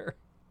somewhere?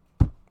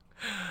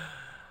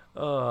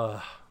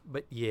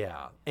 But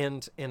yeah.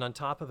 And on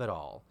top of it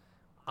all,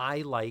 I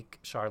like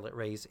Charlotte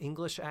Rae's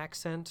English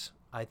accent.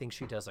 I think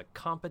she does a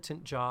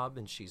competent job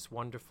and she's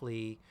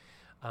wonderfully,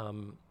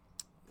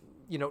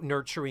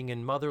 nurturing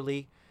and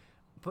motherly.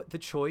 But the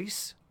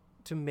choice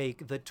to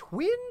make the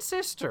twin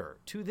sister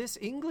to this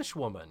English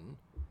woman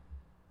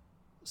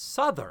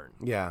Southern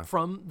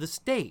from the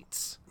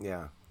States.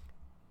 Yeah.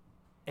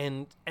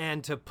 And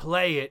to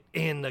play it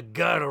in the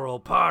guttural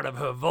part of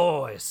her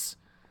voice.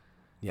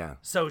 Yeah.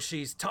 So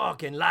she's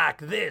talking like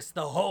this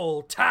the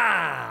whole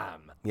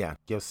time. Yeah.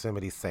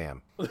 Yosemite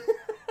Sam.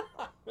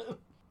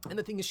 And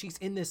the thing is, she's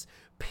in this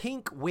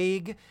pink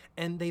wig,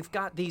 and they've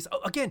got these,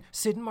 again,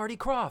 Sid and Marty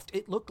Krofft.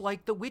 It looked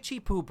like the Witchy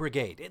Poo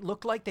Brigade. It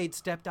looked like they'd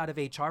stepped out of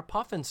H.R.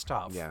 Puffin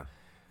stuff. Yeah.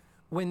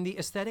 When the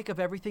aesthetic of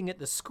everything at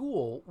the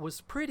school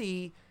was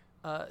pretty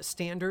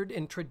standard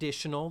and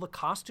traditional. The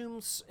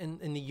costumes and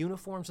the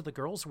uniforms of the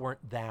girls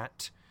weren't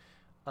that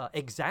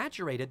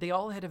exaggerated. They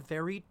all had a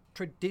very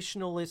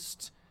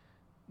traditionalist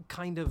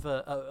kind of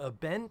a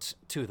bent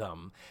to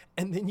them.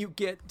 And then you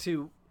get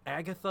to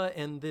Agatha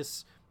and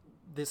this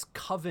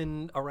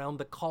coven around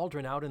the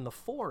cauldron out in the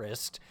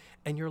forest,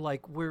 and you're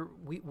like,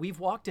 we've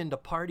walked into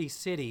Party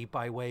City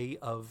by way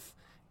of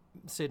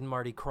Sid and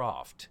Marty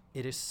Krofft.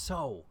 It is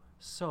so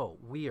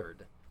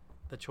weird,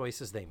 the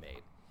choices they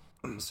made.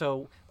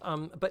 So,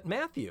 but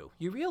Matthew,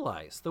 you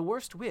realize The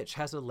Worst Witch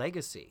has a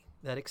legacy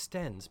that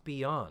extends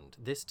beyond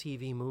this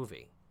TV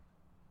movie.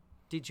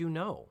 Did you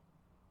know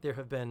there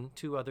have been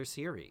 2 other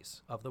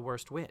series of The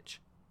Worst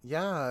Witch?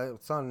 Yeah,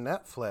 it's on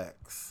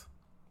Netflix.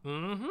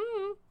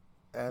 Mm-hmm.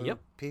 And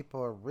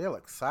people are real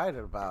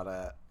excited about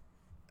it.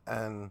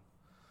 And,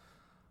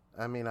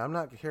 I mean, I'm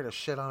not here to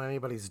shit on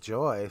anybody's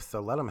joy,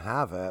 so let them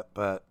have it,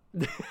 but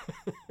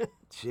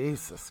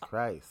Jesus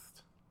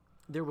Christ.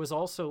 There was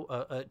also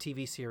a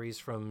TV series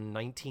from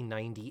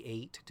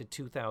 1998 to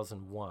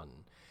 2001.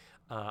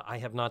 I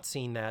have not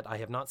seen that. I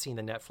have not seen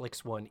the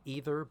Netflix one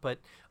either, but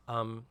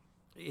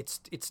it's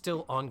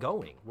still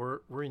ongoing.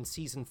 We're in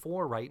season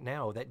 4 right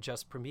now that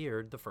just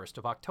premiered the 1st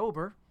of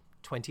October,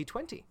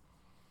 2020.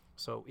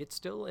 So it's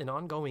still an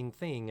ongoing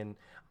thing, and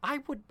I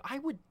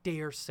would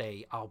dare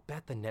say I'll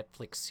bet the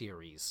Netflix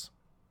series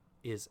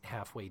is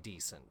halfway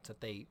decent.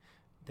 That they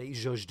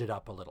zhuzhed it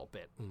up a little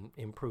bit and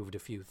improved a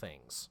few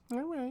things.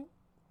 All right.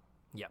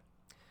 Yeah.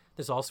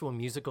 There's also a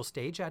musical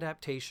stage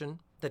adaptation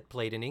that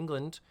played in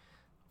England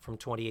from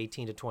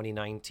 2018 to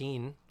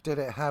 2019. Did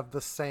it have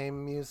the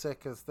same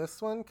music as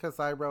this one? Because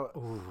I wrote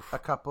a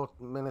couple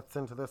minutes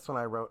into this one,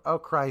 I wrote, "Oh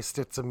Christ,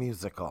 it's a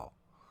musical."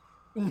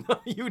 No,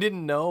 you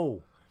didn't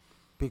know.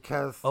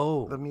 Because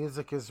the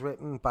music is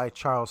written by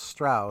Charles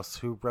Strauss,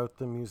 who wrote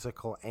the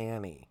musical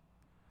Annie.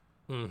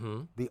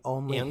 Mm-hmm. The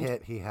only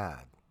hit he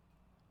had.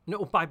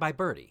 No, Bye Bye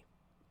Birdie.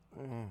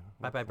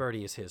 Bye Bye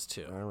Birdie is his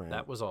too. All right.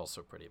 That was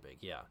also pretty big,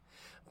 yeah.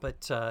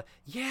 But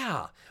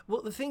yeah,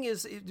 well, the thing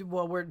is,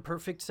 we're in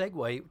perfect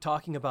segue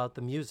talking about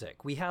the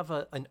music. We have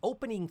an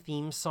opening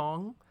theme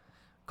song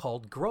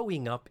called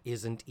 "Growing Up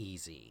Isn't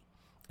Easy,"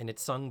 and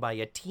it's sung by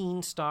a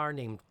teen star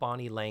named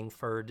Bonnie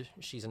Langford.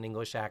 She's an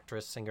English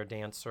actress, singer,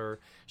 dancer.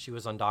 She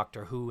was on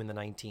Doctor Who in the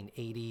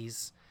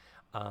 1980s.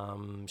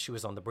 She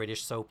was on the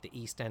British soap The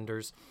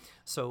EastEnders.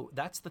 So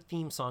that's the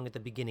theme song at the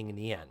beginning and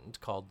the end,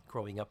 called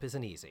 "Growing Up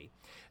Isn't Easy."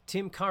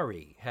 Tim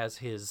Curry has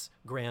his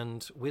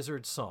grand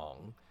wizard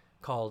song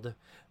called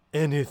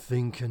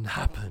 "Anything Can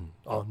Happen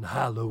on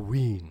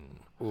Halloween."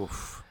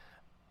 Oof.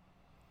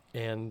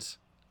 And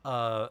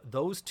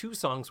those 2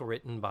 songs were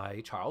written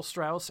by Charles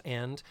Strauss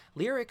and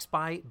lyrics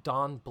by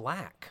Don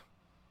Black.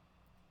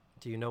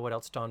 Do you know what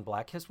else Don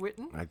Black has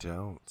written? I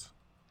don't.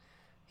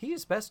 He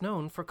is best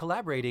known for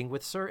collaborating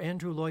with Sir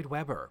Andrew Lloyd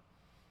Webber.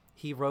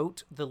 He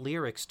wrote the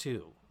lyrics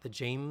to the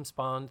James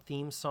Bond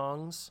theme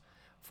songs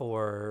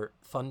for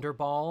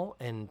Thunderball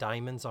and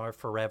Diamonds Are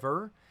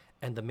Forever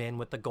and The Man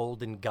with the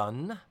Golden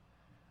Gun.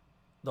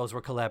 Those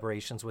were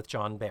collaborations with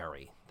John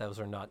Barry. Those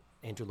are not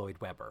Andrew Lloyd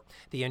Webber.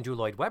 The Andrew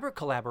Lloyd Webber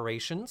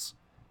collaborations,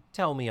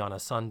 Tell Me on a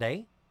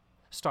Sunday,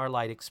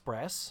 Starlight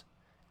Express,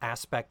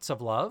 Aspects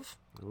of Love,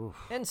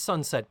 and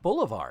Sunset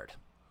Boulevard.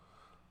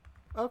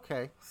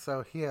 Okay,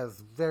 so he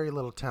has very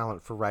little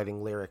talent for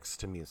writing lyrics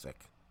to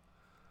music.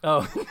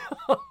 Oh,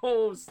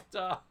 no,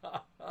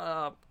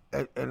 stop.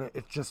 And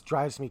it just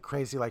drives me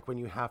crazy, like when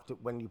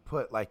you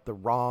put like the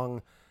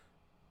wrong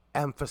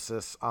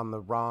emphasis on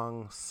the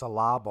wrong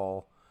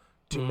syllable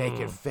to make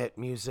it fit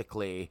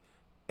musically.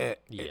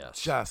 It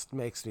just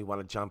makes me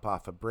want to jump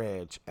off a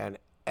bridge. And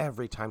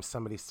every time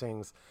somebody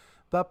sings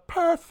 "The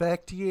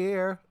Perfect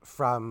Year"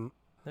 from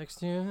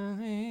Next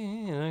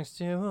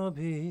year will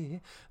be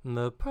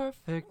the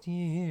perfect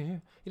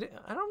year.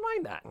 I don't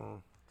mind that.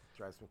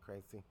 Drives me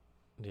crazy.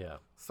 Yeah.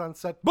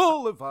 Sunset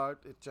Boulevard.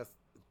 It's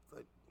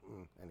like,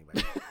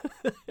 anyway.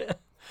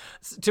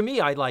 To me,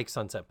 I like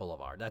Sunset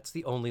Boulevard. That's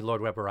the only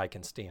Lloyd Webber I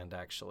can stand,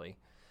 actually.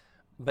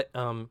 But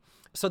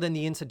so then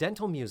the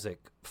incidental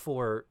music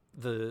for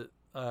the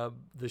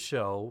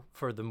show,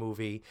 for the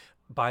movie,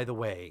 by the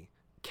way,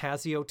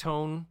 Casio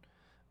tone,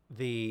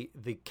 the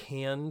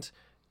canned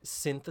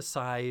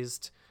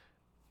synthesized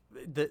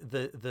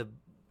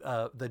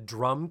the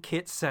drum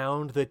kit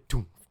sound, the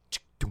tum,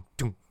 tum,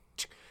 tum,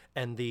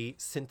 and the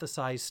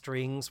synthesized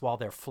strings while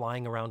they're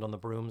flying around on the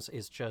brooms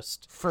is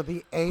just for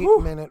the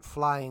 8-minute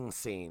flying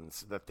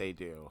scenes that they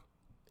do.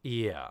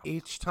 Yeah.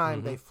 Each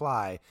time they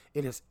fly,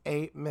 it is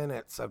 8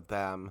 minutes of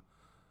them.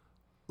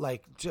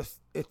 Like, just,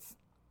 it's,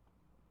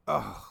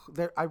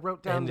 I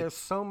wrote down, there's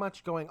so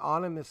much going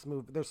on in this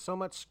movie. There's so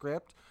much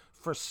script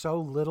for so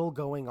little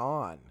going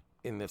on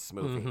in this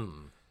movie.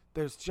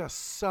 There's just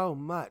so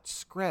much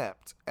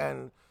script.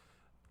 And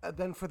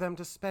then for them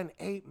to spend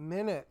 8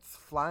 minutes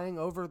flying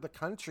over the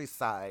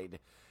countryside,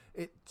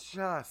 it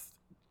just,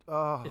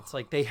 It's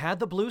like they had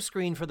the blue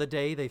screen for the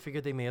day. They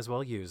figured they may as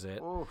well use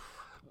it. Oof.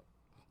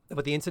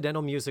 But the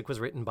incidental music was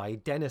written by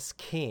Dennis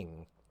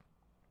King.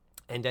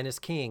 And Dennis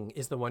King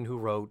is the one who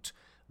wrote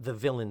the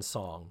villain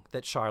song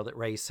that Charlotte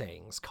Rae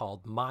sings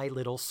called My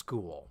Little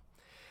School.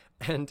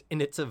 And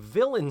it's a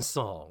villain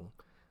song,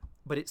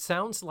 but it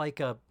sounds like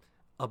a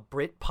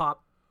Britpop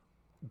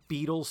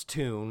Beatles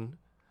tune.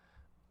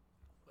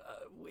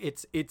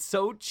 It's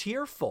so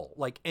cheerful.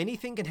 Like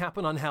anything can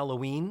happen on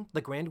Halloween, the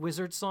Grand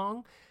Wizard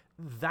song.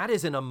 That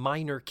is in a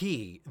minor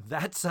key.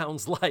 That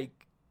sounds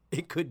like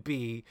it could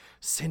be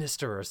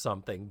sinister or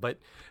something, but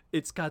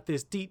it's got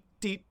this deep,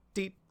 deep,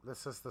 deep.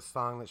 This is the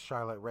song that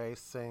Charlotte Rae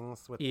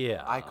sings with.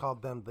 Yeah. I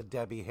called them the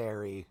Debbie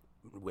Harry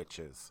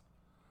witches.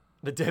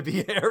 The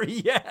Debbie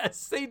Harry,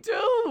 yes, they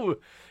do.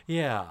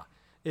 Yeah.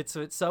 It's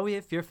so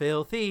if you're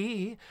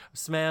filthy,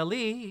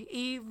 smelly,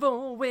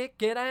 evil,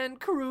 wicked, and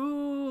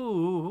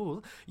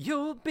cruel,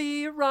 you'll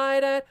be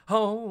right at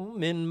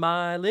home in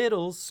my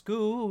little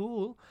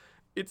school.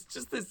 It's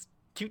just this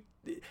cute.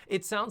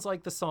 It sounds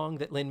like the song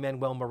that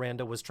Lin-Manuel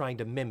Miranda was trying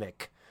to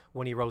mimic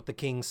when he wrote the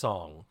King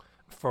song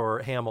for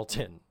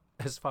Hamilton,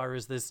 as far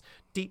as this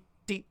deep,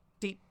 deep,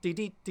 deep, deep,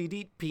 deep, deep,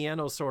 deep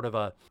piano, sort of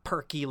a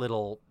perky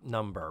little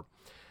number.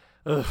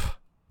 Ugh.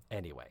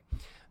 Anyway.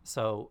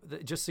 So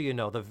just so you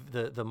know,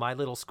 the My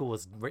Little School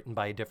is written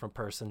by a different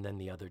person than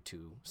the other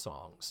two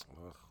songs.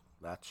 Ugh,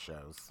 that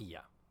shows. Yeah.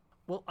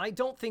 Well, I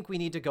don't think we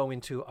need to go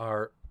into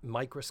our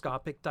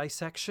microscopic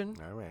dissection.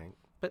 All right.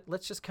 But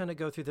let's just kind of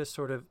go through this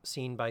sort of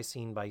scene by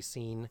scene by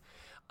scene.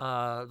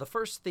 The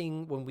first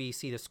thing when we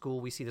see the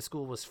school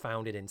was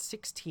founded in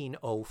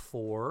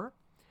 1604.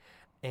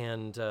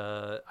 And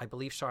I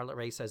believe Charlotte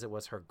Rae says it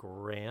was her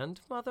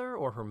grandmother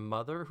or her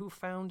mother who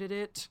founded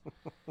it.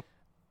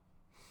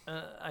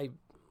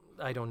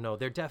 I don't know.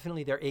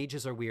 Their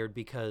ages are weird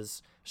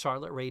because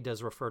Charlotte Rae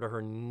does refer to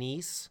her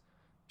niece.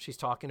 She's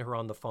talking to her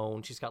on the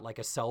phone. She's got like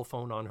a cell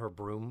phone on her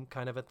broom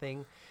kind of a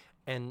thing.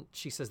 And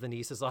she says the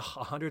niece is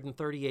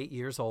 138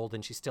 years old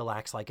and she still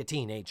acts like a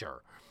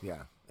teenager.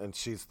 Yeah. And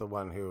she's the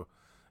one who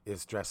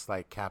is dressed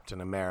like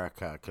Captain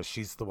America because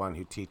she's the one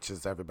who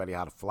teaches everybody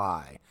how to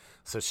fly.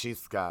 So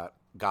she's got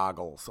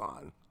goggles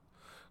on.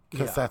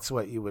 Because that's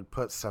what you would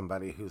put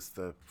somebody who's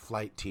the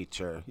flight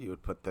teacher. You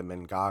would put them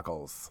in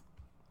goggles.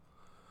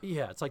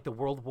 Yeah, it's like the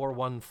World War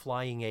I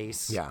flying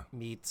ace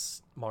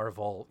meets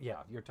Marvel.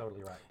 Yeah, you're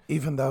totally right.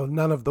 Even though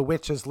none of the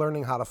witches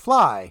learning how to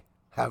fly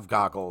have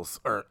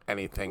goggles or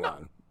anything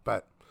on.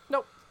 But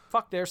nope,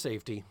 fuck their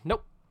safety.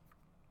 Nope.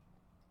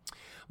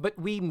 But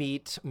we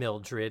meet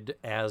Mildred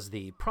as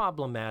the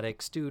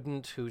problematic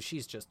student who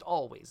she's just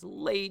always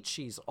late.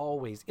 She's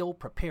always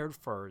ill-prepared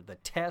for the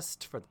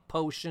test, for the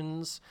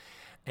potions.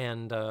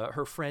 And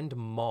her friend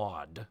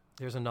Maud.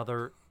 There's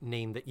another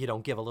name that you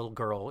don't give a little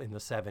girl in the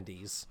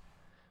 70s.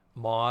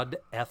 Maud,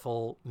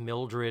 Ethel,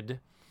 Mildred,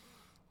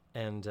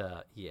 and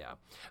yeah.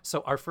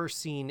 So our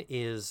first scene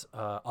is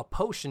a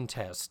potion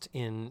test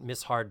in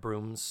Miss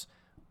Hardbroom's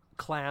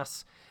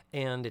class,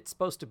 and it's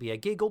supposed to be a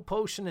giggle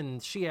potion,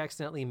 and she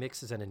accidentally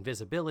mixes an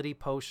invisibility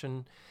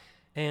potion,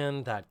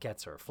 and that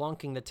gets her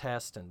flunking the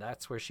test, and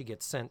that's where she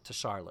gets sent to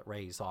Charlotte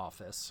Rae's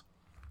office.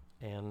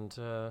 And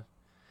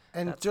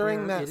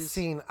during that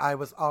scene, I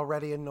was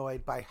already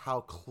annoyed by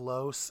how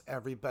close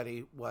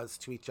everybody was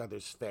to each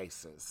other's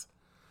faces.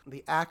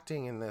 The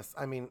acting in this,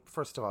 I mean,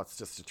 first of all, it's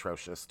just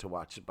atrocious to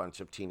watch a bunch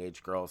of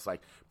teenage girls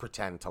like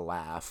pretend to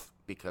laugh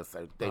because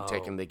they've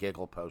taken the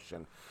giggle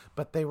potion.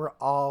 But they were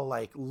all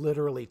like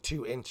literally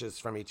 2 inches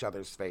from each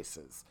other's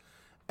faces.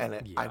 And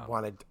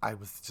I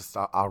was just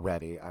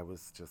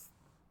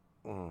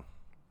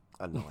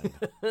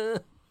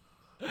annoyed.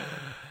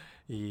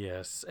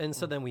 Yes. And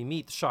so then we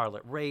meet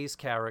Charlotte Rae's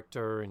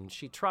character, and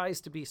she tries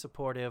to be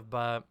supportive,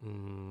 but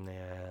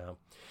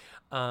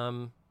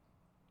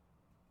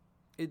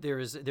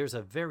there's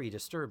a very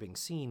disturbing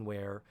scene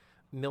where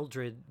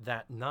Mildred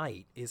that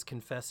night is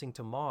confessing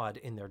to Maud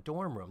in their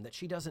dorm room that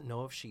she doesn't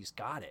know if she's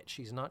got it.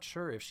 She's not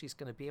sure if she's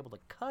going to be able to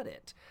cut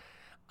it.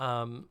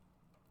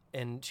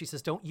 And she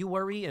says, "Don't you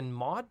worry." And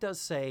Maud does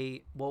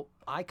say, "Well,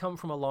 I come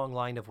from a long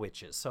line of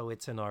witches, so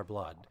it's in our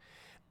blood."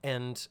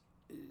 And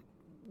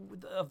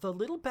of the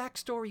little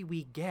backstory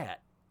we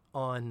get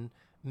on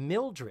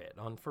Mildred,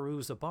 on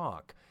Fairuza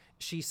Balk,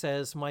 she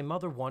says, "My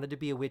mother wanted to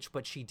be a witch,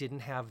 but she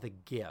didn't have the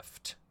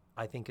gift,"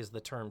 I think is the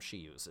term she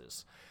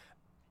uses.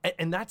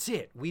 And that's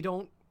it. We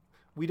don't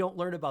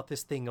learn about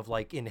this thing of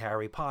like in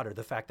Harry Potter,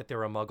 the fact that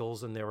there are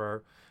muggles and there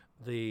are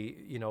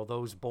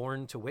those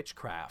born to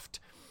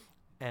witchcraft.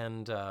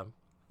 And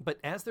but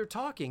as they're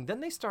talking, then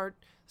they start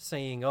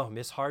saying, "Oh,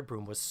 Miss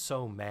Hardbroom was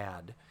so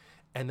mad."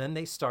 And then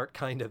they start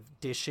kind of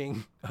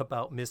dishing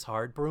about Miss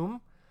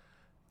Hardbroom.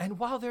 And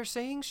while they're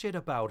saying shit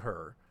about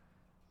her,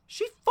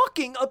 she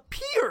fucking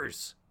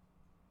appears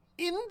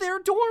in their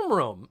dorm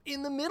room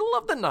in the middle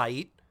of the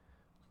night,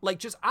 like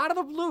just out of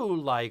the blue,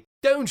 like,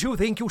 "Don't you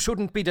think you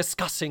shouldn't be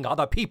discussing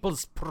other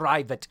people's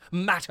private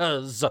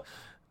matters?"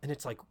 And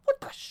it's like,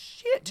 what the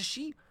shit? Does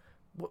she...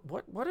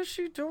 What is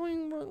she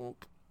doing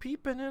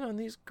peeping in on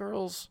these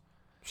girls?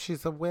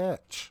 She's a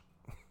witch.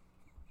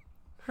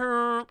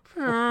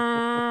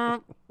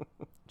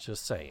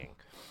 Just saying.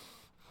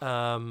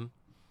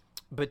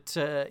 But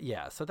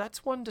yeah, so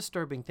that's one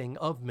disturbing thing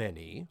of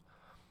many.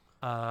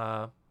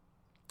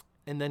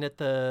 And then at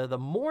the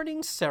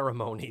morning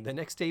ceremony, the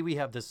next day we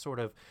have this sort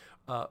of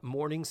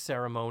morning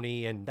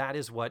ceremony, and that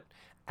is what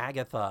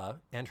Agatha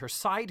and her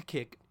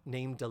sidekick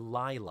named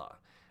Delilah.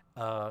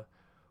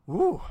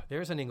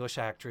 There's an English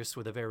actress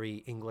with a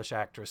very English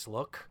actress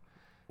look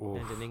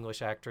and an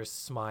English actress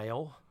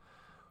smile.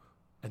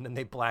 And then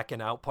they blacken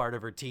out part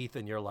of her teeth,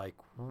 and you're like,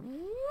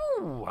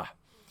 woo!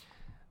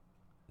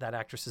 That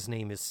actress's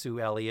name is Sue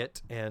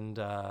Elliott, and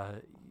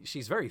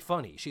she's very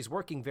funny. She's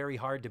working very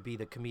hard to be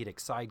the comedic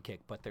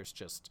sidekick, but there's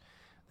just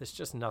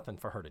nothing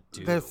for her to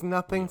do. There's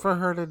nothing for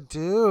her to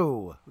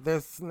do.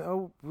 There's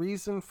no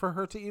reason for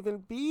her to even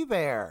be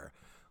there.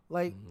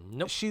 Like,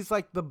 Nope. she's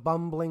like the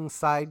bumbling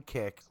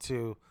sidekick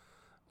to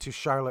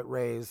Charlotte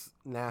Ray's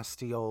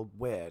nasty old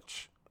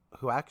witch,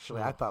 who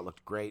actually I thought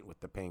looked great with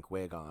the pink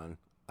wig on.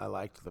 I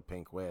liked the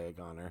pink wig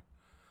on her.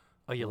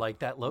 Oh, you like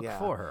that look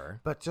for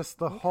her? But just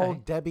the whole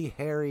Debbie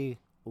Harry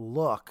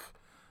look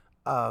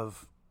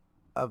of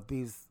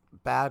these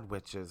bad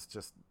witches,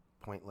 just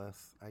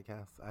pointless, I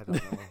guess. I don't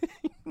know.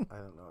 I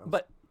don't know.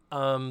 But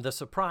the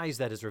surprise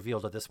that is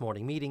revealed at this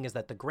morning meeting is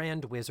that the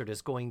Grand Wizard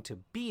is going to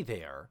be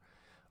there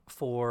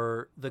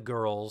for the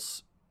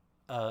girls'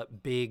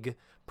 big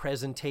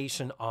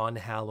presentation on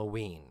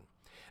Halloween.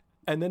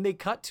 And then they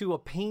cut to a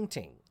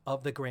painting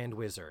of the Grand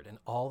Wizard, and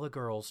all the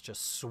girls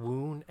just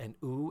swoon and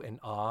ooh and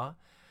ah.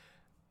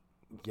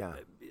 Yeah.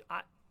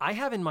 I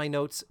have in my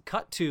notes,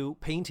 cut to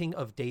painting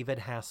of David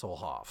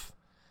Hasselhoff.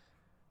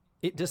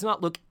 It does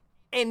not look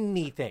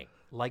anything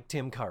like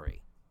Tim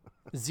Curry.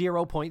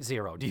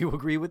 0.0. Do you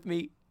agree with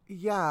me?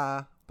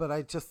 Yeah, but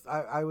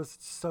I was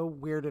so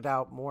weirded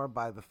out more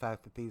by the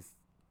fact that these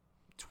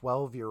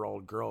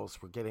 12-year-old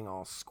girls were getting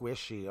all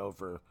squishy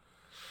over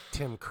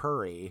Tim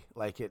Curry.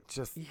 Like, it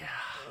just...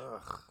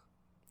 Ugh.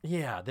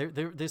 Yeah, they're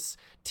this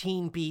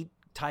teen beat,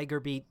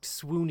 tiger beat,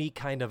 swoony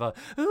kind of a,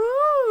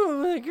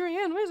 ooh, the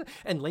Grand Wizard.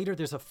 And later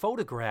there's a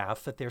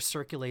photograph that they're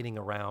circulating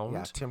around.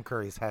 Yeah, Tim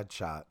Curry's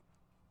headshot.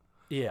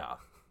 Yeah.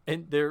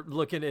 And they're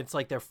looking, it's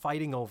like they're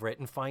fighting over it.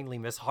 And finally,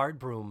 Miss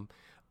Hardbroom,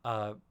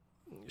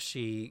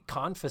 she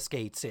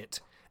confiscates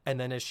it. And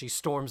then as she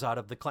storms out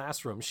of the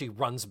classroom, she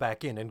runs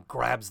back in and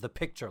grabs the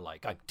picture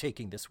like, I'm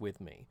taking this with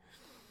me.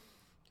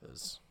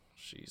 Because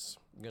she's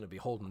going to be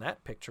holding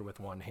that picture with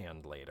one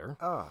hand later.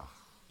 Oh.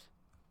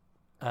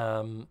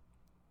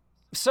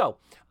 So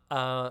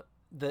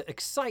the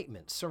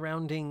excitement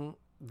surrounding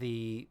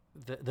the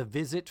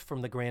visit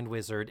from the Grand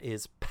Wizard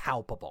is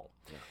palpable.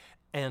 Yeah.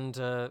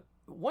 And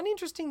one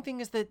interesting thing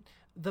is that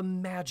the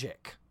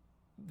magic,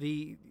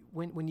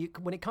 when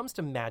it comes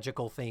to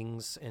magical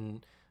things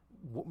and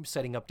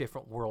setting up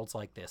different worlds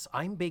like this,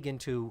 I'm big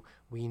into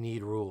we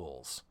need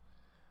rules.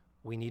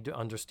 We need to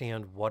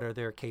understand what are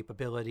their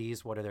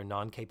capabilities, what are their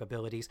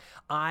non-capabilities.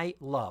 I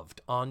loved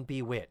on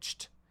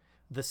Bewitched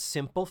the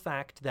simple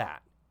fact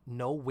that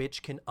no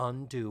witch can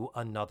undo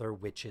another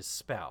witch's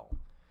spell.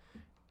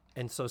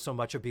 And so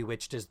much of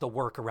Bewitched is the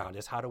workaround,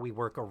 is how do we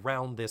work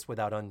around this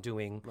without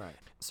undoing. Right.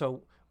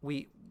 So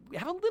we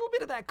have a little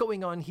bit of that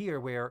going on here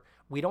where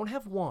we don't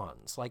have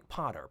wands like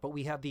Potter, but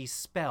we have these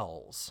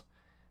spells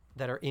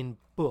that are in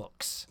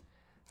books.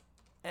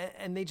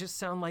 And they just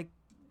sound like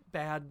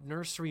bad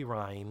nursery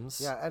rhymes.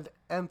 Yeah,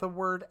 and the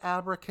word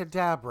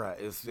abracadabra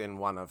is in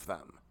one of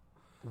them.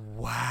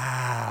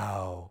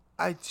 Wow.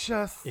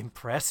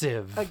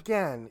 Impressive.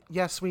 Again,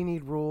 yes, we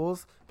need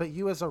rules, but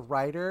you as a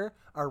writer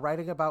are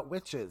writing about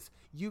witches.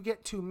 You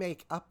get to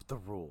make up the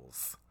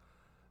rules.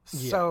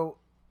 Yeah. So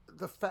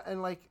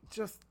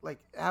just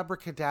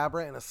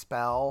abracadabra in a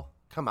spell,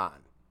 come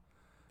on.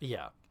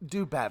 Yeah.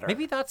 Do better.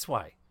 Maybe that's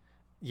why.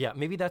 Yeah,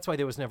 maybe that's why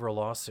there was never a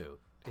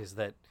lawsuit, is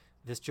that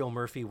this Joe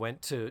Murphy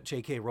went to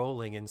J.K.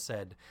 Rowling and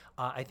said,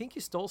 I think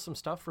you stole some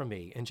stuff from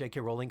me. And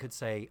J.K. Rowling could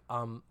say,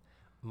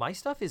 my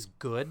stuff is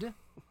good,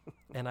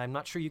 and I'm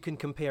not sure you can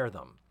compare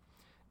them.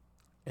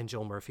 And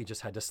Joe Murphy just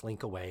had to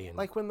slink away and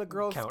like when the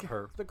girls count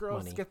her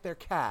money. Get their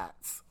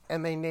cats,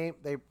 and they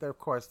of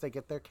course they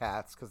get their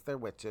cats because they're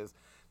witches.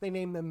 They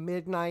name them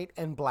Midnight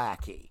and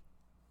Blackie.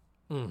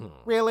 Mm-hmm.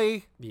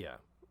 Really? Yeah.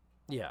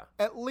 Yeah.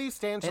 At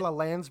least Angela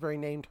Lansbury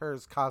named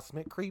hers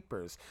Cosmic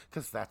Creepers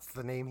because that's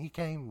the name he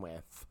came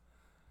with.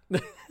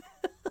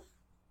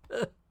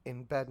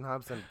 In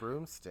Bedknobs and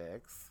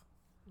Broomsticks.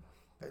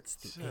 It's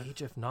the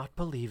age of not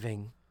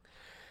believing.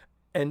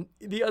 And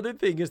the other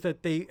thing is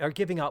that they are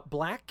giving out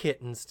black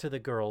kittens to the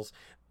girls,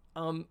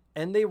 and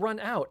they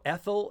run out.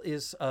 Ethel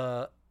is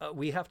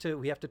we have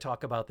to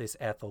talk about this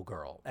Ethel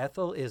girl.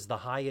 Ethel is the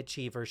high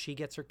achiever. She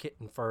gets her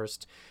kitten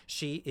first.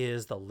 She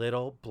is the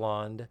little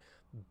blonde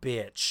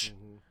bitch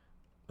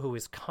who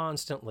is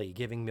constantly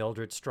giving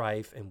Mildred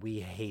strife, and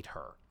we hate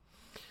her.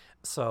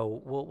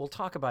 So we'll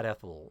talk about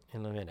Ethel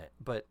in a minute,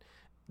 but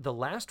the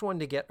last one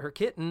to get her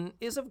kitten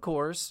is, of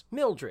course,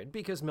 Mildred,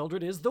 because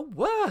Mildred is the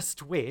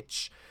worst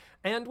witch.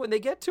 And when they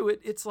get to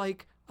it, it's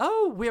like,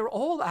 oh, we're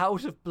all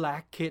out of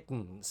black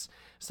kittens.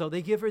 So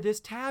they give her this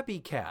tabby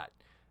cat.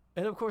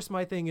 And of course,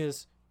 my thing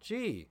is,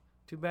 gee,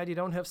 too bad you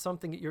don't have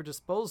something at your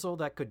disposal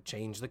that could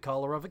change the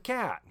color of a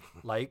cat,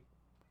 like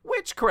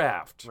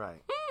witchcraft.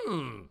 Right.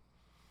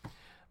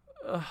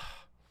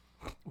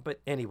 But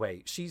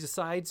anyway, she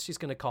decides she's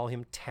going to call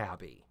him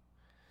Tabby.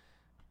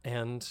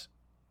 And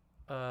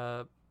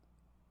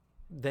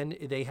then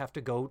they have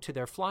to go to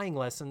their flying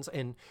lessons.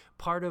 And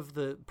part of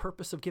the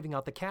purpose of giving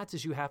out the cats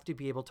is you have to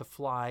be able to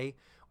fly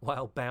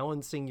while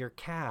balancing your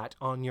cat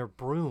on your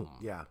broom.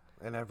 Yeah.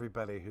 And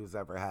everybody who's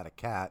ever had a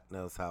cat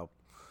knows how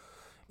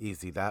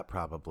easy that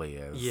probably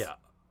is. Yeah.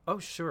 Oh,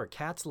 sure.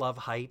 Cats love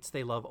heights.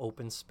 They love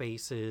open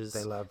spaces.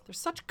 They're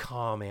such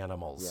calm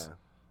animals.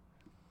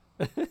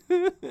 Yeah.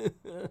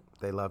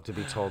 They love to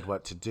be told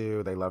what to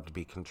do. They love to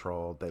be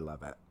controlled. They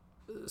love it.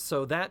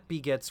 So that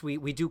begets, we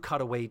do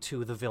cut away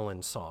to the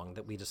villain song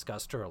that we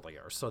discussed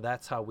earlier. So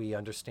that's how we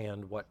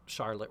understand what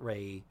Charlotte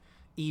Rae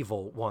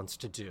Evil wants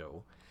to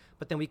do.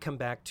 But then we come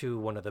back to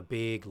one of the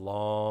big,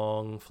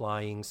 long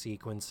flying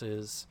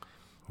sequences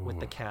with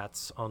the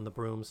cats on the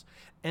brooms.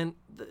 And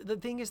the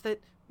thing is that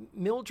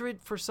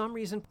Mildred, for some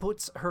reason,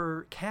 puts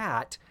her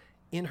cat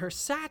in her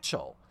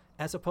satchel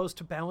as opposed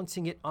to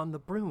balancing it on the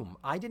broom.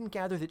 I didn't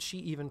gather that she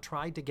even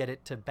tried to get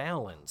it to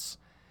balance.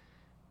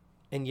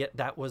 And yet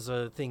that was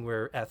a thing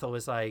where Ethel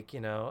was like,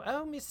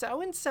 oh, Miss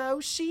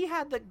So-and-so, she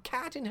had the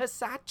cat in her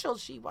satchel.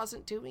 She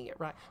wasn't doing it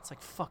right. It's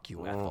like, fuck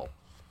you, Ethel.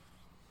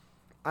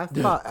 I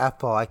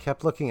thought I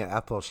kept looking at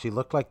Ethel. She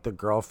looked like the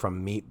girl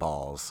from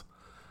Meatballs.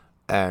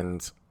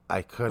 And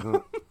I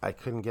couldn't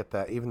get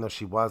that, even though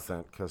she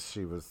wasn't, because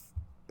it was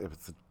a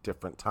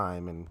different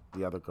time and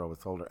the other girl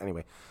was older.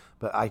 Anyway,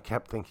 but I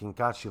kept thinking,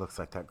 God, she looks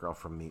like that girl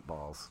from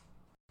Meatballs.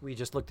 We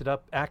just looked it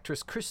up.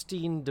 Actress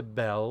Christine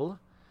DeBelle.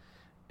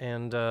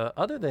 And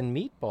other than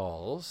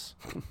Meatballs,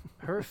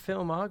 her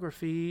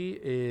filmography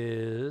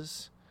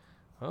is...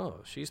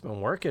 Oh, she's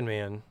been working,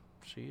 man.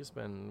 She's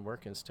been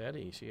working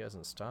steady. She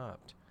hasn't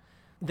stopped.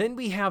 Then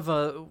we have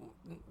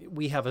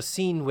a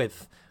scene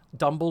with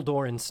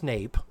Dumbledore and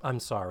Snape. I'm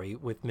sorry,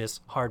 with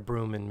Miss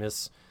Hardbroom and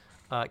Miss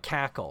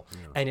Cackle. Yeah.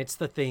 And it's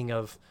the thing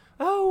of,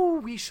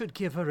 oh, we should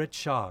give her a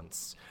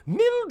chance.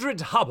 Mildred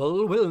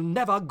Hubble will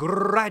never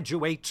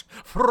graduate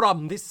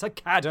from this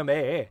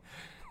academy.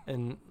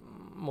 And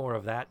more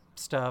of that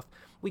stuff.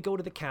 We go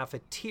to the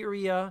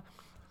cafeteria,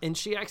 and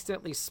she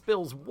accidentally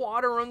spills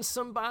water on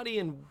somebody,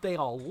 and they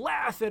all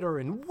laugh at her,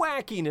 and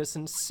wackiness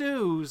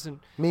ensues. And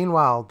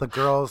meanwhile, the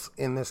girls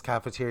in this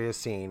cafeteria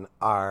scene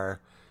are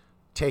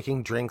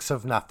taking drinks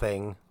of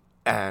nothing,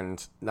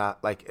 and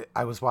not like,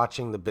 I was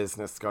watching the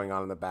business going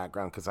on in the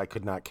background because I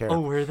could not care.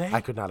 Oh, were they?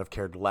 I could not have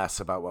cared less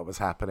about what was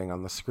happening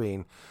on the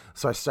screen.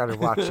 So I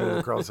started watching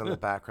the girls in the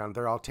background.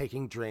 They're all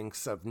taking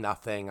drinks of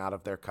nothing out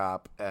of their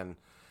cup, and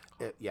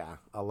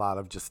a lot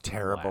of just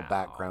terrible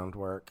background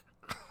work.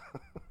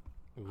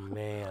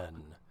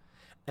 Man.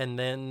 And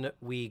then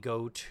we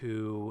go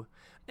to,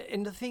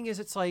 and the thing is,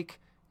 it's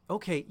like,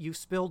 okay, you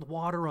spilled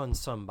water on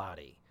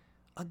somebody.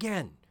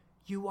 Again,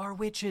 you are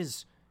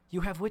witches.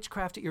 You have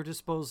witchcraft at your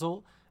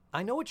disposal.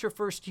 I know it's your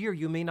first year.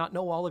 You may not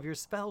know all of your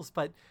spells,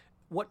 but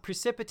what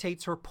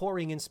precipitates her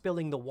pouring and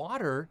spilling the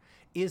water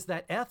is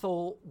that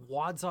Ethel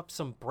wads up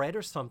some bread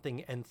or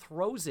something and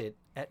throws it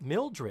at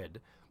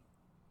Mildred,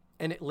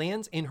 and it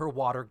lands in her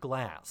water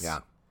glass. Yeah.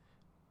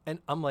 And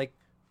I'm like,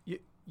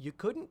 you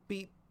couldn't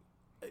be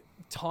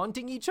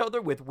taunting each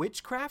other with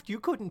witchcraft? You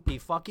couldn't be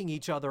fucking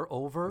each other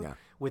over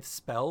with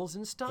spells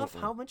and stuff?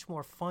 How much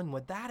more fun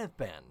would that have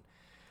been?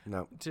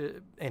 No.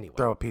 Anyway.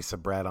 Throw a piece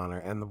of bread on her.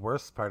 And the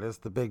worst part is,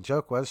 the big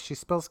joke was she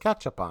spills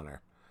ketchup on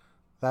her.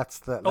 That's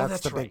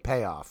the big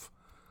payoff.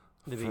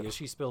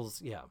 She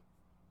spills,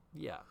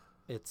 yeah.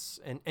 It's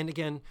and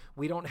again,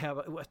 we don't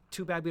have,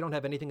 too bad we don't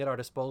have anything at our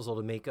disposal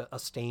to make a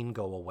stain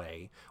go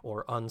away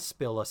or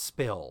unspill a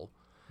spill.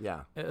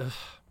 Yeah.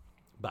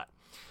 But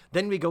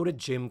then we go to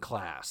gym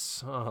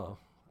class. Oh,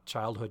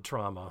 childhood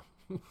trauma.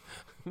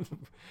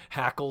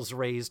 Hackles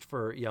raised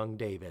for young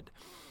David.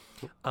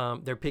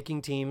 They're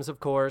picking teams, of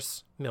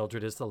course.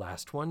 Mildred is the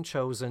last one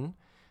chosen.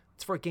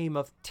 It's for a game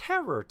of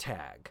terror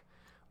tag,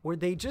 where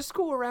they just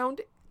go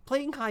around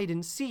playing hide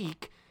and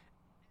seek,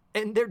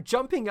 and they're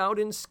jumping out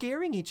and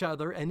scaring each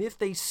other. And if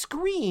they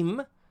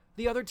scream,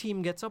 the other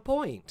team gets a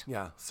point.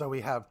 Yeah. So we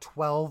have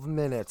 12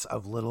 minutes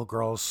of little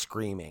girls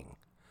screaming.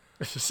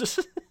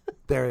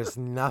 There is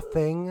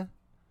nothing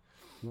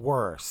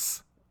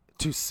worse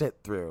to sit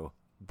through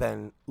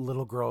than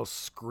little girls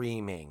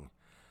screaming.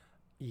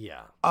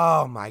 Yeah.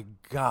 Oh my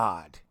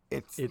God.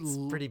 It's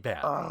pretty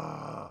bad.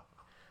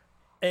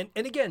 And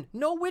again,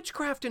 no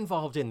witchcraft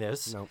involved in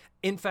this. Nope.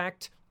 In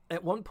fact,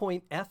 at one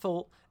point,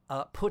 Ethel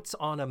puts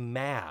on a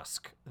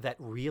mask that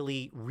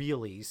really,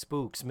 really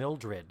spooks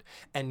Mildred.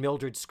 And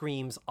Mildred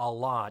screams a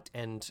lot,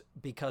 and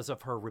because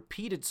of her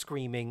repeated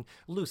screaming,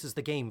 loses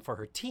the game for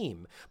her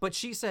team. But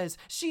she says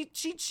she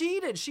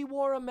cheated. She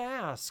wore a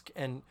mask.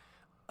 And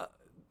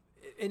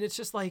it's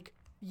just like,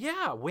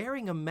 yeah,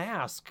 wearing a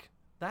mask,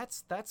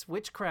 that's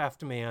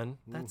witchcraft, man.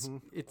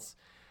 It's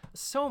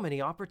so many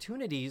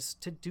opportunities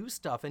to do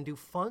stuff and do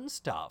fun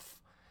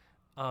stuff.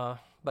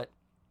 But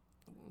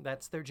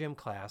that's their gym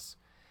class.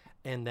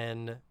 And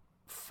then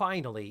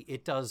finally,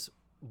 it does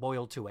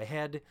boil to a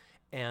head,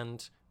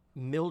 and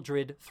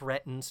Mildred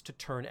threatens to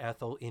turn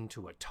Ethel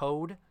into a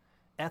toad,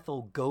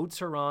 Ethel goads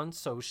her on,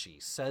 so she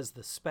says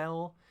the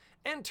spell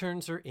and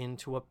turns her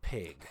into a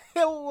pig.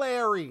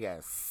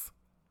 Hilarious.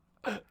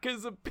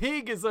 Because a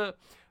pig is a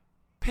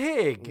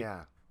pig.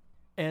 Yeah.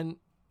 And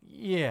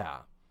yeah.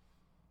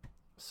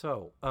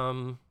 So,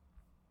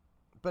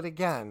 But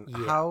again,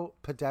 Yeah. how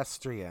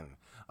pedestrian.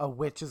 A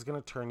witch is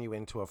going to turn you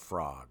into a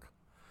frog.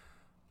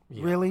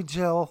 Yeah. Really,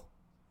 Jill?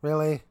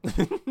 Really?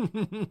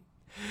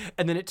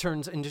 and then she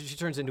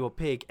turns into a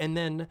pig, and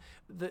then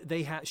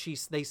they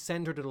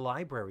send her to the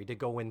library to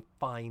go and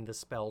find the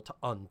spell to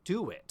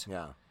undo it.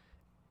 Yeah.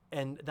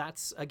 And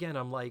that's, again,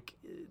 I'm like,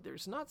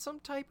 there's not some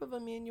type of a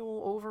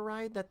manual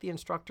override that the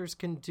instructors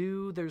can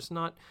do. There's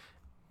not,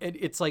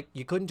 it's like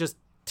you couldn't just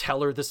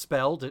tell her the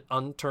spell to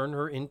unturn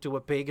her into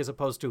a pig, as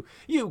opposed to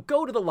you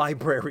go to the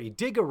library,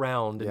 dig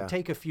around, and Yeah.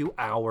 take a few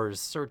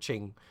hours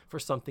searching for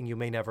something you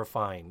may never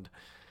find.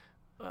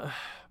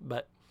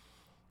 But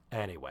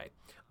anyway,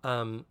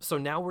 so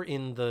now we're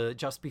in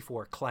just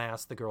before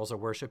class. The girls are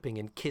worshiping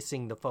and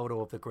kissing the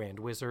photo of the Grand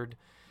Wizard.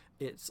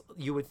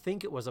 You would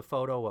think it was a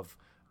photo of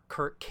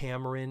Kirk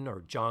Cameron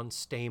or John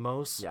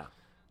Stamos. Yeah.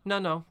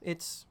 No,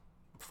 it's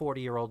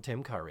 40-year-old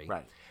Tim Curry.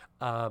 Right.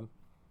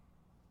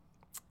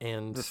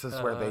 And This is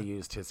where they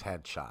used his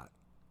headshot.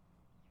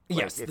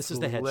 yes, Like, this it's is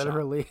the headshot.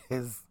 literally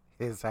his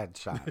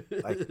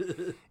headshot.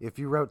 Like, if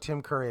you wrote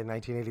Tim Curry in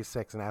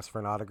 1986 and asked for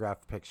an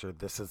autographed picture,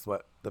 this is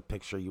what the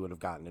picture you would have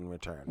gotten in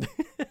return.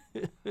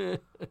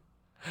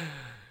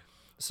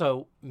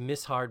 So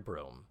Miss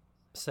Hardbroom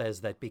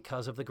says that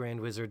because of the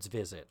Grand Wizard's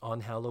visit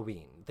on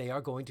Halloween, they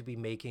are going to be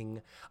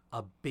making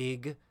a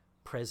big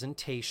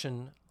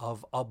presentation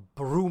of a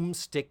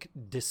broomstick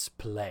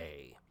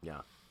display.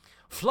 Yeah.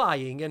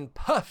 Flying in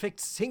perfect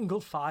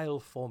single file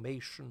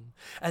formation,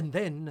 and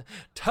then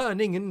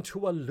turning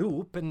into a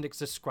loop, and it's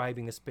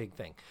describing this big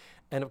thing.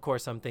 And of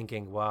course, I'm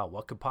thinking, wow,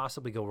 what could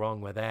possibly go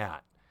wrong with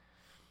that?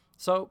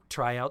 So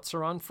tryouts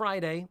are on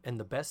Friday,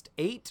 and the best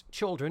 8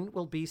 children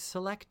will be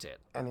selected.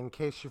 And in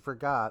case you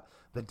forgot,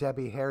 the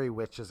Debbie Harry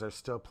witches are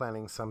still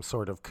planning some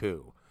sort of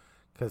coup,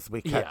 because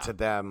we cut Yeah. to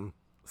them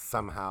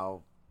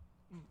somehow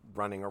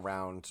running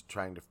around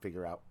trying to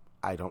figure out,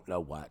 I don't know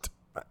what.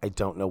 I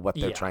don't know what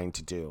they're Yeah. trying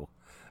to do.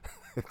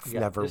 It's Yeah,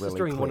 never this really is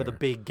during clear. one of the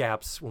big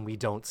gaps when we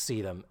don't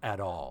see them at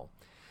all.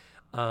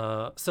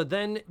 So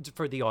then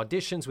for the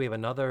auditions, we have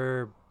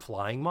another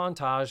flying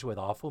montage with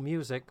awful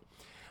music.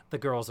 The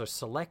girls are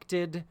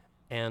selected,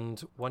 and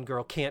one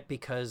girl can't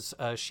because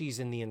she's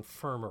in the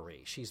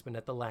infirmary. She's been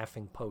at the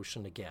Laughing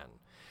Potion again.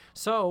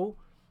 So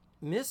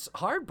Miss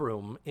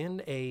Hardbroom,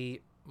 in a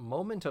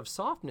moment of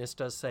softness,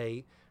 does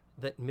say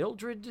that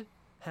Mildred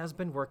has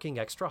been working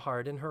extra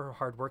hard and her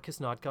hard work has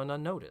not gone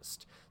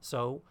unnoticed.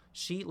 So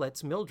she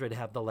lets Mildred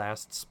have the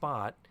last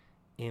spot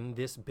in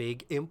this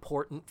big,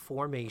 important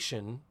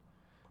formation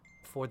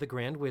for the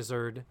Grand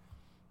Wizard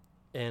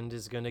and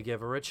is going to give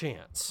her a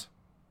chance.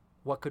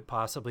 What could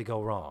possibly go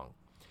wrong?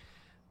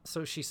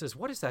 So she says,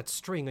 what is that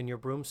string on your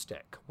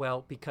broomstick?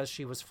 Well, because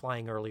she was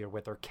flying earlier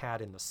with her cat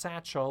in the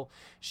satchel,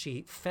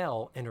 she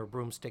fell and her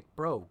broomstick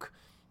broke.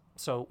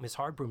 So Miss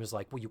Hardbroom is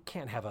like, well, you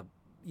can't have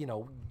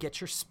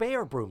get your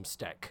spare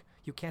broomstick.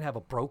 You can't have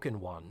a broken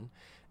one.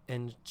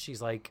 And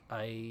she's like,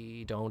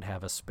 I don't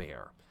have a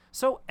spare.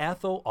 So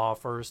Ethel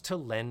offers to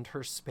lend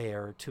her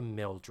spare to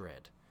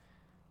Mildred.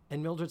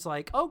 And Mildred's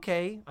like,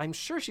 okay, I'm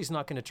sure she's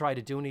not going to try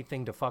to do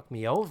anything to fuck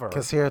me over.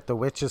 Because here at the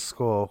witches'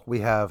 school, we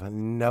have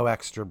no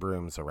extra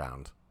brooms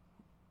around.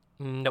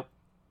 Nope.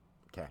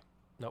 Okay.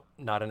 Nope,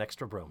 not an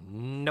extra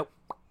broom. Nope.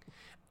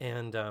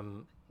 And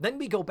then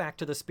we go back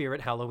to the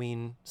Spirit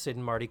Halloween Sid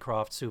and Marty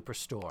Krofft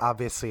Superstore.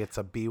 Obviously, it's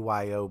a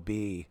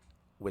BYOB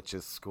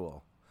witches'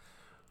 school.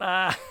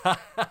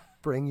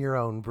 Bring your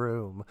own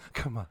broom.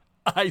 Come on.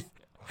 I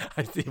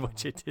see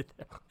what you did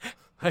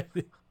there.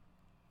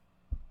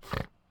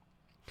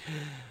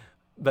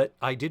 But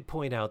I did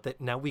point out that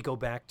now we go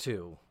back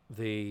to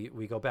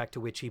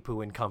Witchy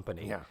Poo and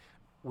Company. Yeah.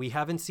 We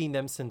haven't seen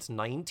them since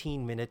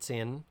 19 minutes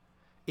in.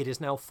 It is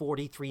now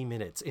 43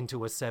 minutes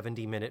into a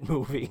 70-minute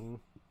movie.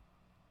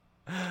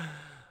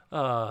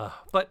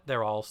 But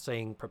they're all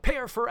saying,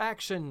 prepare for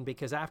action,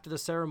 because after the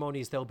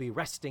ceremonies, they'll be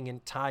resting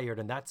and tired,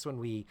 and that's when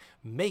we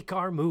make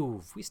our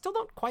move. We still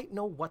don't quite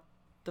know what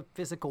the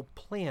physical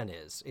plan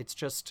is. It's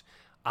just,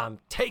 I'm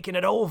taking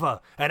it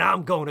over, and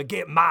I'm going to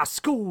get my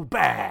school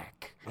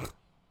back.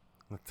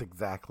 That's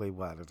exactly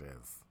what it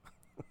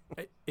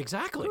is.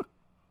 Exactly.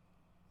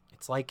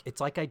 It's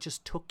like I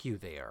just took you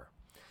there.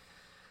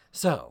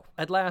 So,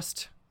 at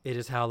last, it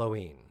is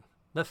Halloween.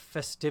 The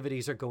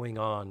festivities are going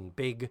on,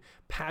 big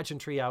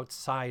pageantry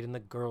outside, and the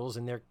girls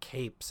in their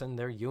capes and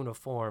their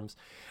uniforms.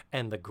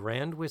 And the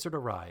Grand Wizard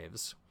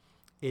arrives.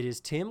 It is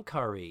Tim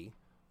Curry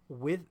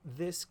with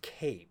this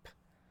cape.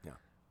 Yeah.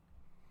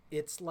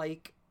 It's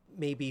like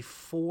maybe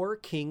 4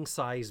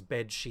 king-size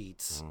bed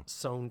sheets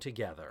sewn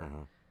together.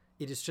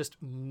 It is just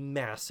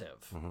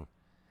massive.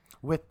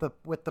 With the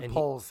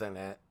poles in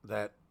it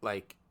that,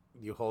 like,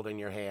 you hold in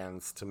your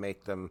hands to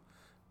make them,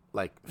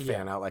 like,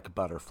 fan out like a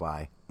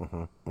butterfly.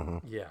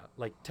 Yeah,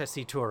 like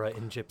Tessitura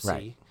in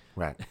Gypsy.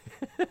 Right.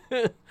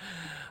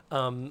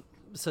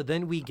 So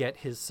then we get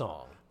his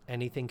song,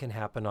 Anything Can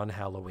Happen on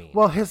Halloween.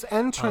 Well, his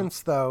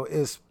entrance, though,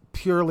 is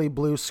purely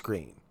blue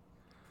screen.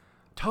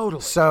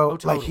 Totally. So, Oh,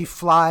 totally. like, he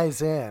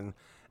flies in,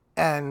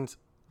 and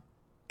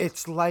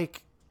it's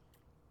like,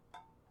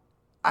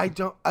 I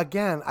don't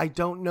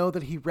know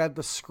that he read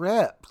the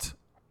script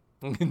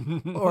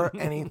or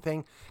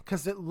anything,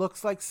 because it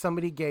looks like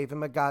somebody gave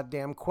him a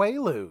goddamn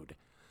Quaalude.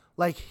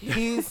 Like,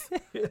 his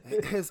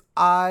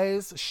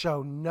eyes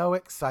show no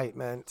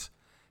excitement.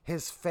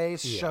 His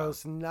face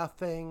shows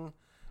nothing,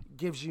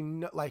 gives you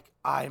no, like,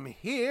 I'm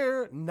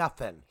here,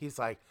 nothing. He's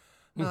like,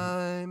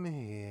 I'm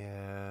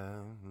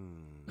here.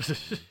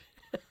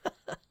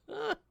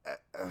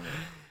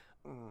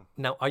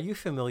 Now, are you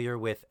familiar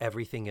with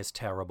Everything is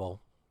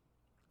Terrible?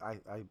 I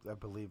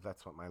believe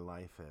that's what my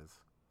life is.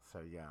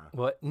 So, yeah.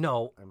 What?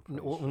 No, pretty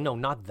no,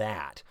 not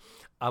that.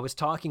 I was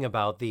talking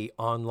about the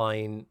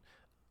online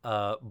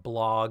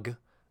blog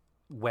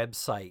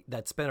website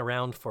that's been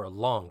around for a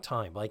long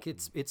time. Like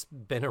it's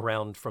been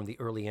around from the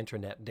early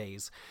internet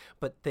days,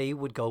 but they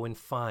would go and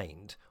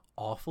find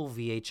awful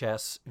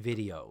VHS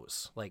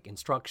videos, like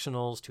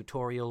instructionals,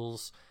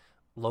 tutorials,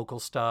 local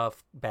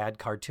stuff, bad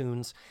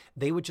cartoons.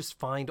 They would just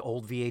find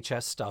old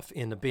VHS stuff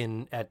in the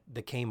bin at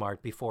the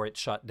Kmart before it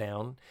shut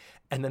down,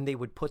 and then they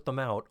would put them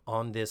out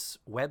on this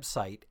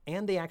website,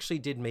 and they actually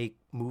did make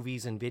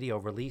movies and video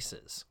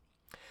releases.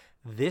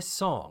 This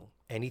song,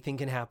 Anything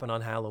Can Happen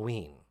on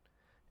Halloween,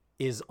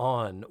 is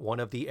on one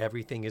of the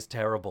Everything is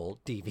Terrible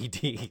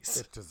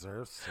DVDs. It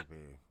deserves to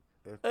be.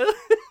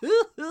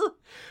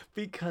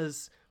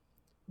 Because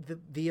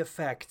the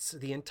effects,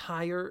 the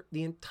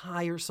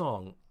entire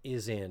song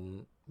is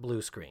in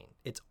blue screen.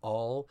 It's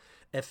all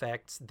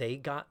effects. They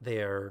got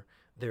their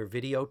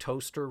video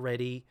toaster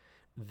ready.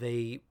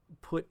 They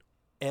put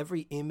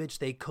every image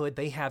they could.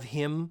 They have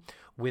him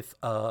with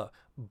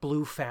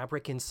blue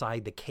fabric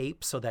inside the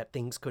cape so that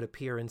things could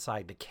appear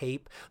inside the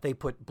cape. They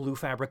put blue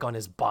fabric on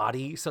his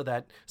body so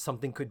that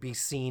something could be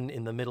seen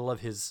in the middle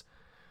of his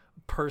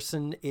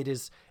person.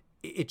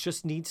 It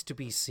just needs to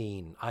be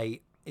seen.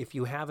 If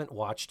you haven't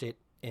watched it,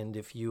 and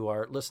if you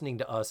are listening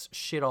to us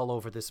shit all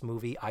over this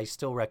movie, I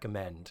still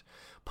recommend.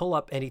 Pull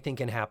up Anything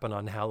Can Happen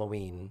on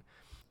Halloween.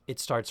 It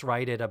starts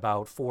right at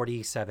about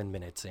 47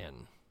 minutes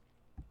in.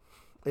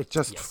 It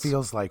just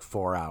feels like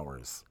 4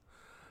 hours.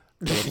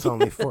 It's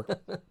only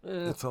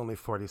it's only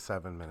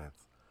 47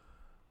 minutes.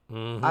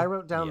 Mm-hmm. I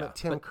wrote down that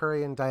Tim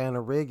Curry and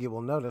Diana Rigg, you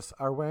will notice,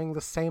 are wearing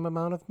the same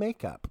amount of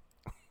makeup.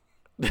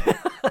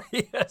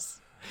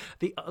 Yes.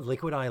 The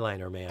liquid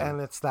eyeliner, man.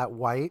 And it's that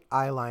white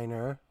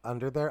eyeliner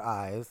under their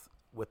eyes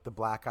with the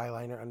black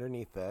eyeliner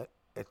underneath it.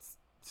 It's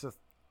just...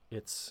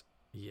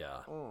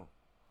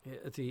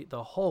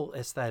 The whole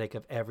aesthetic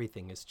of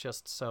everything is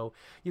just so...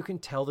 You can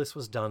tell this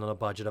was done on a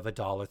budget of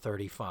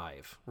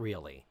 $1.35,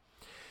 really.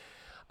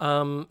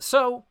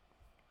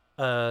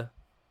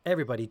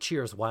 Everybody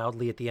cheers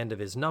wildly at the end of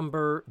his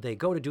number. They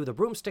go to do the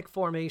broomstick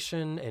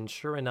formation, and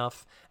sure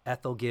enough,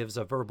 Ethel gives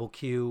a verbal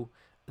cue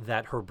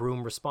that her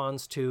broom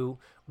responds to,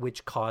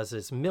 which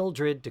causes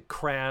Mildred to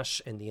crash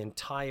and the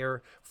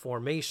entire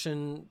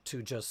formation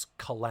to just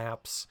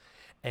collapse.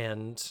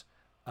 And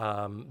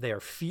they are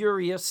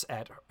furious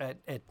at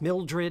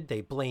Mildred.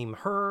 They blame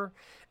her.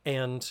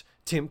 And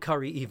Tim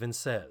Curry even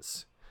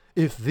says,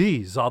 "If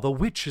these are the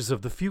witches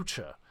of the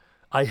future,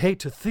 I hate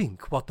to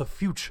think what the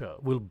future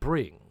will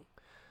bring.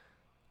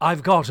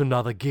 I've got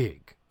another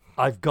gig.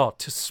 I've got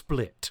to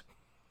split."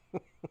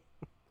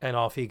 And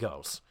off he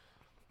goes.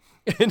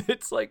 And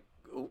it's like,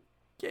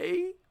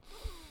 okay.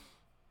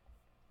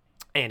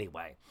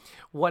 Anyway,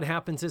 what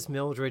happens is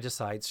Mildred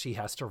decides she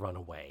has to run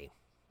away.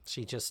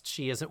 She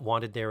isn't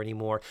wanted there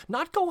anymore.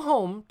 Not go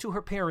home to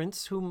her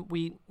parents, whom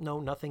we know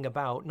nothing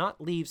about.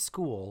 Not leave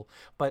school,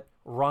 but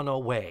run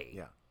away.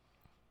 Yeah.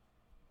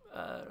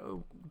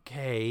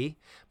 Okay.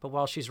 But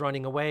while she's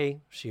running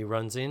away, she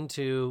runs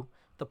into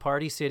the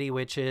Party City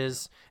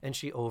witches, and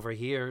she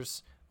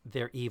overhears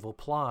their evil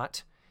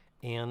plot.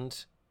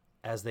 And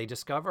as they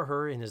discover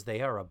her and as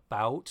they are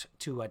about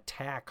to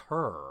attack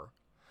her,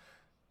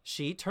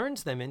 she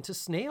turns them into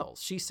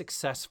snails. She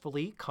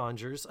successfully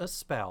conjures a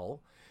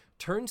spell,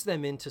 turns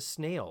them into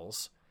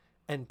snails,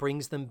 and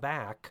brings them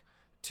back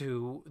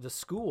to the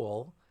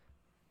school.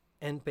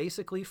 And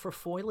basically, for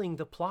foiling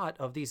the plot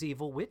of these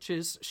evil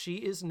witches, she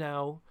is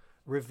now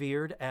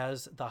revered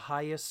as the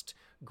highest,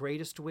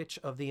 greatest witch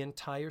of the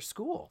entire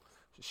school.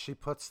 She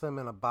puts them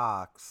in a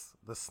box,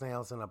 the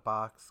snails in a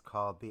box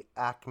called the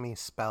Acme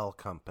Spell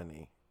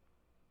Company.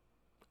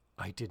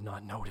 I did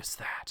not notice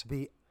that.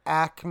 The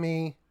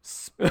Acme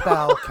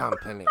Spell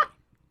Company.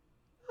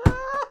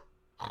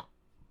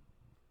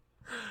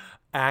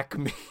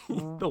 Acme,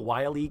 the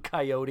Wile E.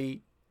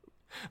 Coyote.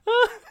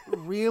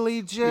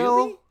 Really,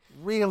 Jill?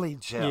 Really,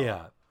 Jill?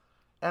 Yeah.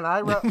 And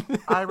I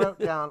wrote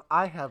down,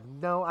 I have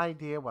no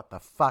idea what the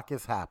fuck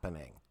is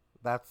happening.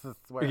 That's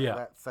where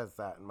that says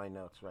that in my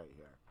notes right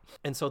here.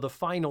 And so the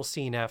final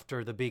scene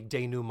after the big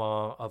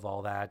denouement of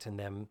all that and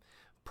them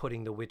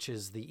putting the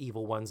witches, the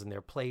evil ones, in their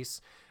place,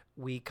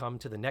 we come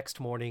to the next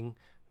morning.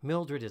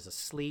 Mildred is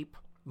asleep.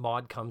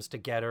 Maud comes to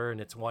get her, and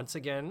it's once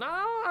again,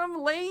 oh,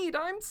 I'm late.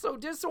 I'm so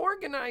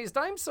disorganized.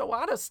 I'm so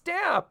out of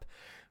step.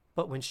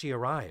 But when she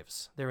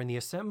arrives, they're in the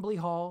assembly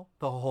hall.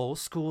 The whole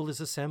school is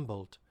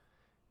assembled,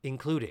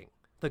 including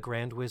the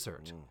Grand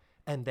Wizard.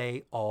 And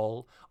they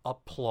all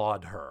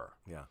applaud her.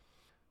 Yeah.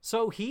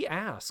 So he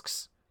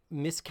asks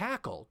Miss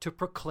Cackle to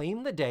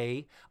proclaim the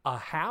day a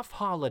half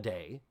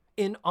holiday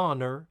in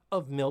honor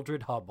of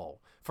Mildred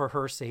Hubble for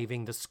her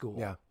saving the school.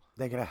 Yeah.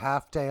 They get a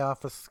half day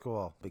off of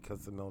school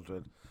because of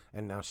Mildred,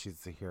 and now she's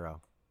the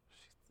hero.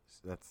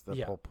 That's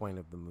the whole point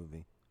of the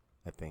movie,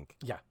 I think.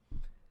 Yeah.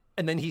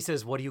 And then he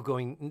says,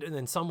 and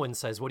then someone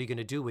says, what are you going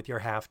to do with your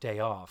half day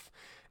off?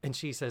 And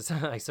she says,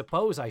 I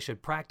suppose I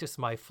should practice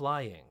my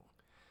flying.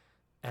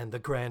 And the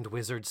Grand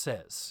Wizard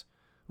says,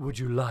 would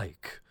you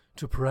like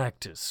to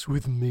practice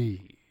with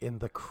me? In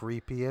the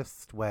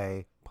creepiest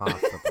way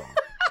possible.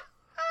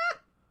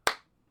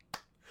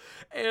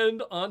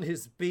 And on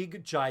his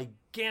big,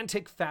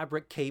 gigantic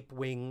fabric cape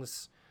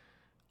wings,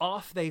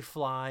 off they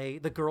fly.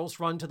 The girls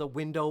run to the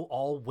window,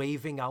 all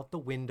waving out the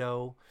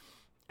window.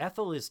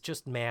 Ethel is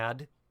just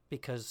mad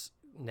because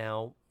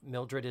now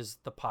Mildred is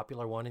the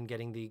popular one in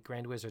getting the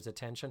Grand Wizard's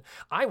attention.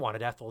 I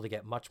wanted Ethel to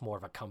get much more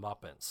of a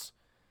comeuppance.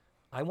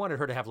 I wanted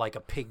her to have like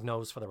a pig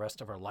nose for the rest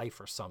of her life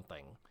or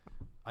something.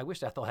 I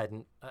wish Ethel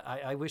hadn't.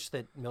 I wish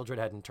that Mildred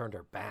hadn't turned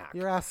her back.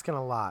 You're asking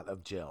a lot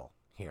of Jill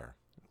here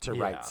to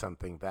Yeah. write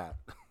something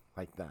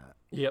like that.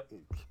 Yep.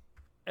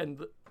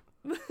 And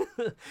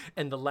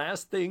and the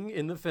last thing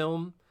in the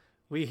film,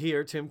 we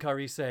hear Tim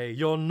Curry say,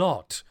 "You're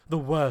not the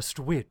worst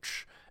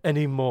witch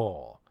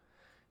anymore."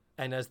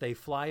 And as they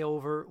fly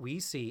over, we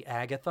see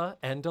Agatha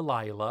and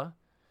Delilah,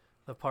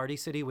 the Party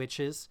City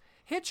witches,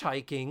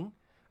 hitchhiking,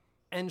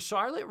 and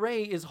Charlotte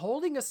Rae is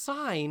holding a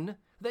sign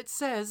that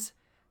says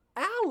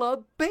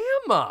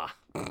Alabama.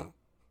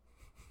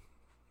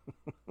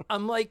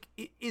 I'm like,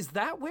 is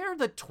that where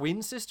the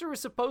twin sister is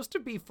supposed to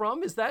be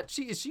from? Is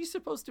she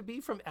supposed to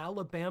be from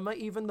Alabama,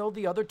 even though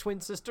the other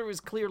twin sister is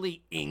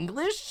clearly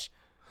English?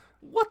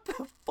 What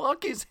the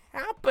fuck is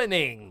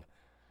happening?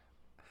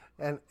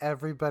 And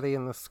everybody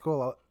in the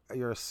school,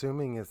 you're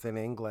assuming, is in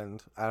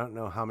England. I don't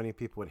know how many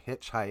people would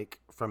hitchhike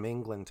from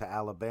England to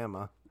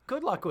Alabama.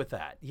 Good luck with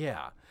that.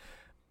 Yeah.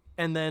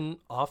 And then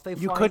off they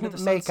fly. You into couldn't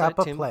the make sunset.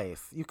 up a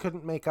place. You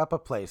couldn't make up a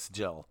place,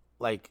 Jill.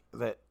 Like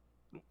that.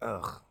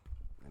 Ugh.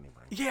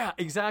 Anyway. Yeah,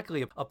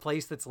 exactly. A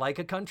place that's like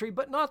a country,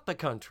 but not the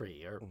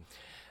country. Or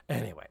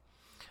anyway.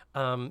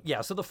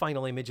 So the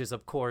final image is,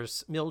 of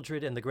course,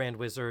 Mildred and the Grand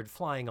Wizard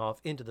flying off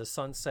into the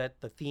sunset.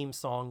 The theme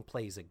song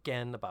plays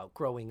again about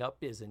growing up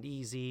isn't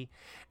easy,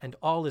 and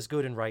all is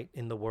good and right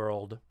in the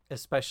world,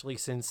 especially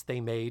since they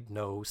made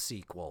no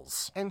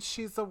sequels. And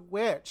she's a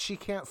witch. She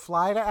can't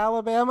fly to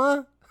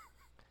Alabama?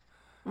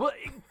 Well,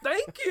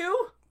 thank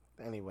you.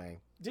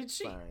 Anyway. Did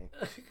she? Sorry.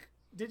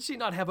 Did she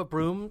not have a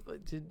broom?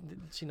 Did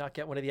she not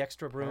get one of the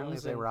extra Apparently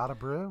brooms? they were out of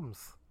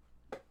brooms.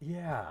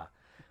 Yeah.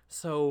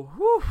 So,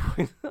 whew.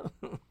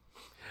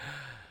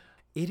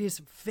 It is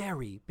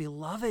very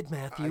beloved,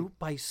 Matthew,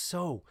 by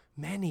so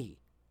many.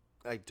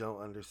 I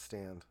don't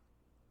understand.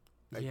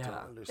 I don't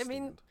understand. I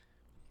mean,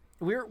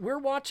 we're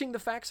watching The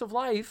Facts of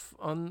Life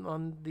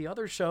on the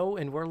other show,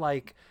 and we're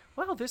like,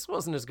 well, this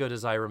wasn't as good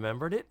as I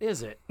remembered it,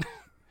 is it?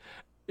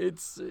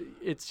 It's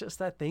just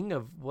that thing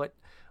of what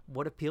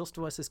appeals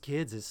to us as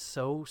kids is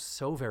so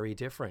very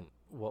different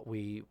what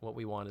we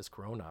want as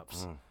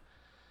grown-ups.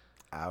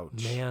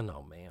 Ouch. Man,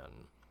 oh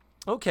man.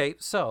 Okay,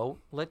 so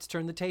let's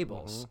turn the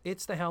tables.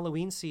 It's the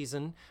Halloween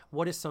season.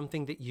 What is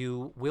something that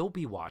you will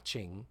be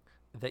watching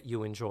that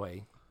you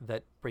enjoy,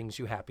 that brings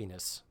you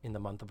happiness in the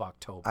month of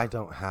October? I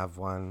don't have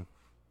one.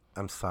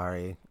 I'm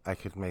sorry. I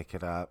could make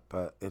it up,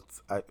 but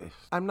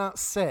I'm not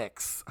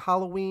 6.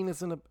 Halloween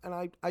isn't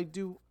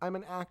I'm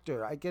an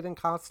actor. I get in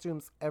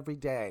costumes every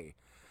day.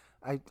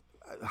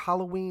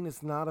 Halloween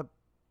is not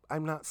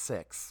I'm not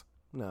 6.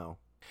 No.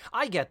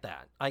 I get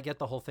that. I get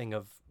the whole thing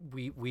of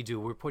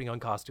we're putting on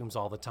costumes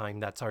all the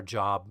time. That's our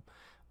job.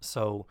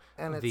 So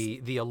And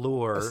the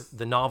allure,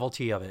 the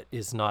novelty of it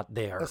is not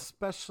there.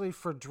 Especially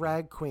for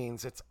drag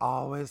queens, it's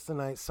always the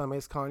night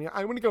somebody's calling you,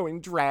 I want to go in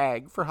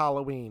drag for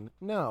Halloween.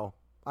 No,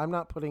 I'm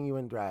not putting you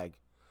in drag.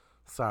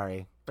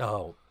 Sorry.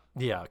 Oh,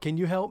 yeah. Can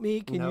you help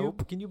me?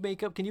 Nope. Can you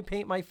make up? Can you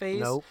paint my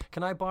face? Nope.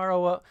 Can I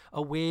borrow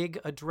a wig,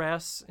 a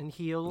dress, and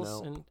heels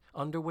Nope. and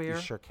underwear?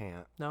 You sure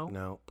can't. No?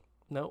 Nope.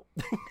 No.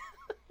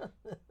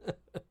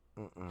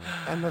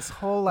 And this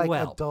whole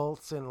Well.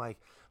 adults and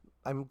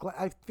I'm glad.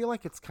 I feel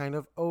like it's kind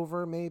of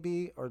over,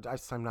 maybe, or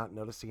I'm not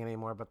noticing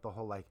anymore. But the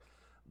whole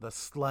the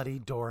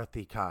slutty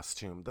Dorothy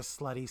costume, the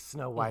slutty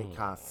Snow White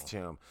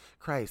costume.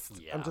 Christ,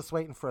 Yeah. I'm just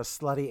waiting for a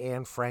slutty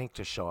Anne Frank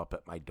to show up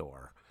at my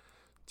door.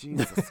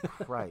 Jesus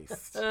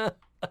Christ!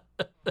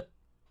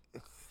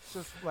 It's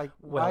just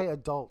why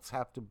adults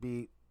have to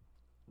be.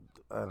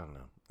 I don't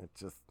know. It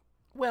just.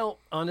 Well,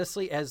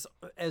 honestly, as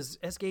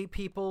gay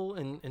people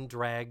and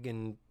drag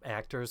and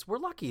actors, we're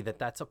lucky that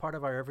that's a part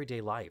of our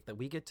everyday life, that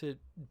we get to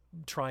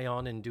try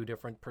on and do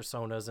different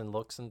personas and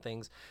looks and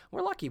things.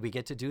 We're lucky we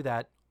get to do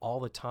that all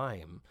the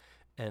time.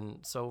 And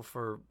so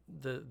for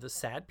the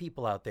sad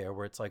people out there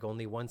where it's like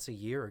only once a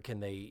year can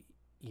they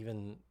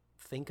even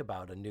think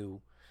about a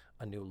new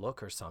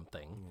look or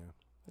something.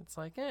 Yeah. It's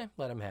like,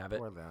 let them have it.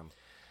 For them.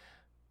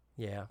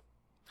 Yeah.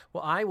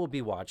 Well, I will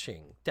be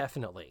watching,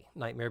 definitely,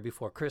 Nightmare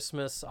Before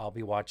Christmas. I'll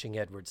be watching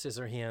Edward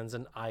Scissorhands,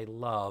 and I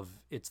love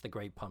It's the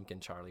Great Pumpkin,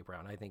 Charlie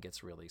Brown. I think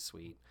it's really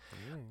sweet.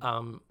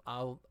 I'm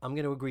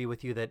going to agree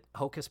with you that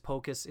Hocus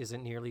Pocus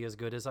isn't nearly as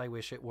good as I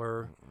wish it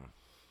were.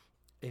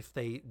 If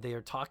they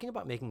are talking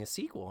about making a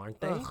sequel, aren't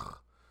they? Ugh.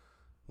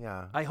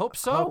 Yeah. I hope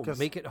so. Hocus-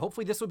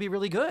 Hopefully this will be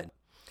really good.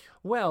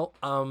 Well,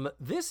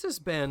 this has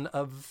been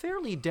a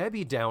fairly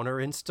Debbie Downer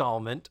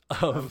installment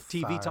of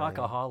TV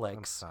Talkaholics.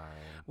 I'm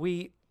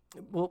sorry.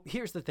 Well,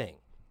 here's the thing.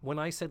 When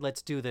I said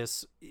let's do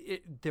this,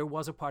 there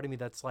was a part of me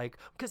that's like,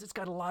 because it's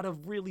got a lot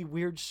of really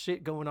weird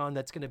shit going on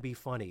that's going to be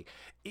funny.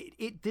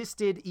 This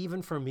did,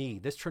 even for me,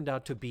 this turned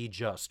out to be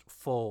just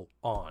full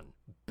on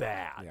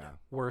bad. Yeah.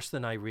 Worse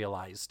than I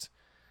realized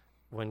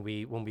when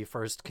we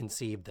first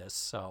conceived this.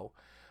 So,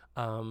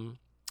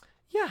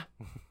 yeah,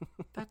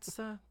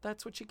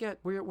 that's what you get.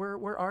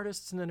 We're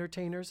artists and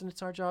entertainers, and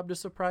it's our job to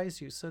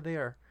surprise you. So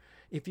there.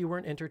 If you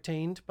weren't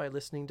entertained by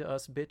listening to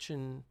us bitch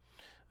and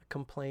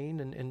complain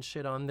and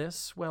shit on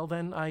this, well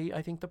then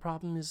I think the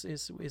problem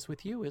is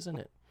with you, isn't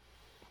it?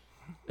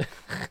 I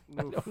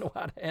don't know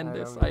how to end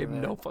this. I have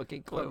no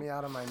fucking clue. Put me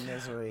out of my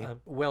misery.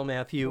 Well,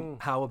 Matthew,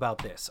 how about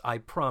this? I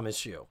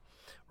promise you,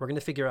 we're going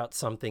to figure out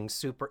something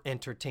super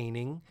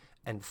entertaining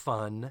and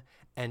fun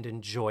and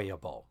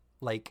enjoyable.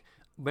 Like,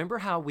 remember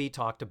how we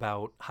talked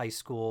about High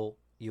School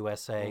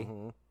USA?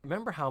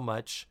 Remember how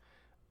much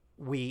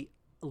we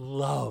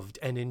loved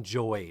and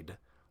enjoyed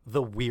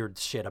the weird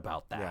shit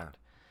about that? Yeah.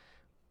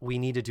 We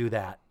need to do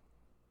that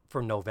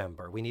for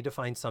November. We need to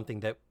find something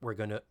that we're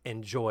going to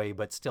enjoy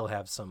but still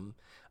have some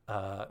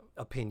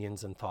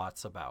opinions and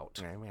thoughts about.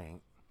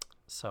 Right.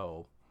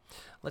 So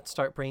let's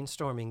start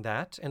brainstorming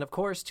that. And of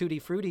course, Tutti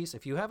Fruities,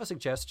 if you have a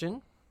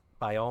suggestion,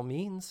 by all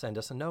means, send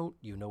us a note.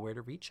 You know where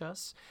to reach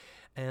us.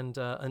 And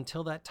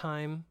until that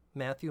time,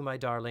 Matthew, my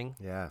darling,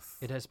 Yes.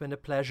 it has been a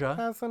pleasure.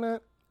 Hasn't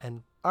it?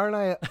 And Aren't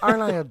I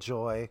a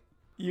joy?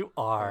 you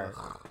are.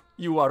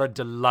 You are a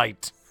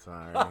delight.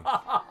 Sorry.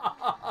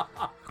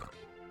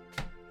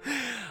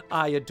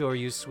 I adore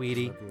you,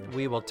 sweetie. Love you.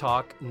 We will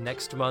talk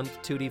next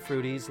month, Tutti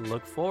Fruities.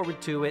 Look forward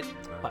to it.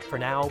 But for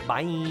now,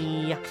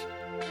 bye.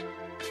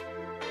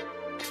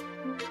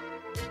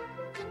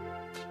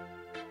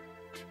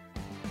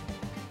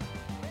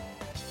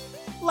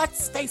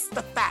 Let's Face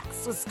the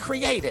Facts was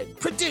created,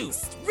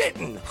 produced,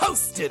 written,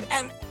 hosted,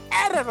 and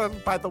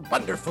edited by the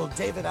wonderful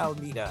David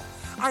Almeida.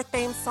 Our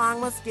theme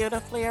song was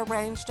beautifully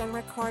arranged and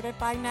recorded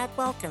by Ned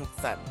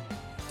Wilkinson.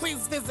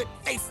 Please visit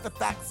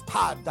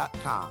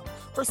FaceTheFactsPod.com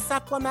for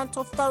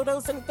supplemental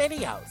photos and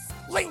videos,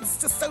 links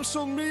to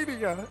social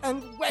media,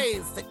 and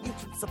ways that you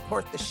can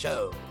support the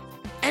show.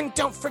 And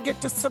don't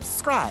forget to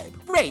subscribe,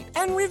 rate,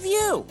 and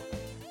review.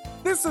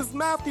 This is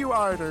Matthew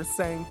Arder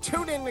saying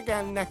tune in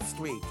again next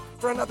week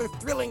for another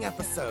thrilling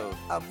episode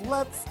of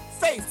Let's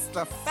Face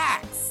the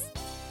Facts.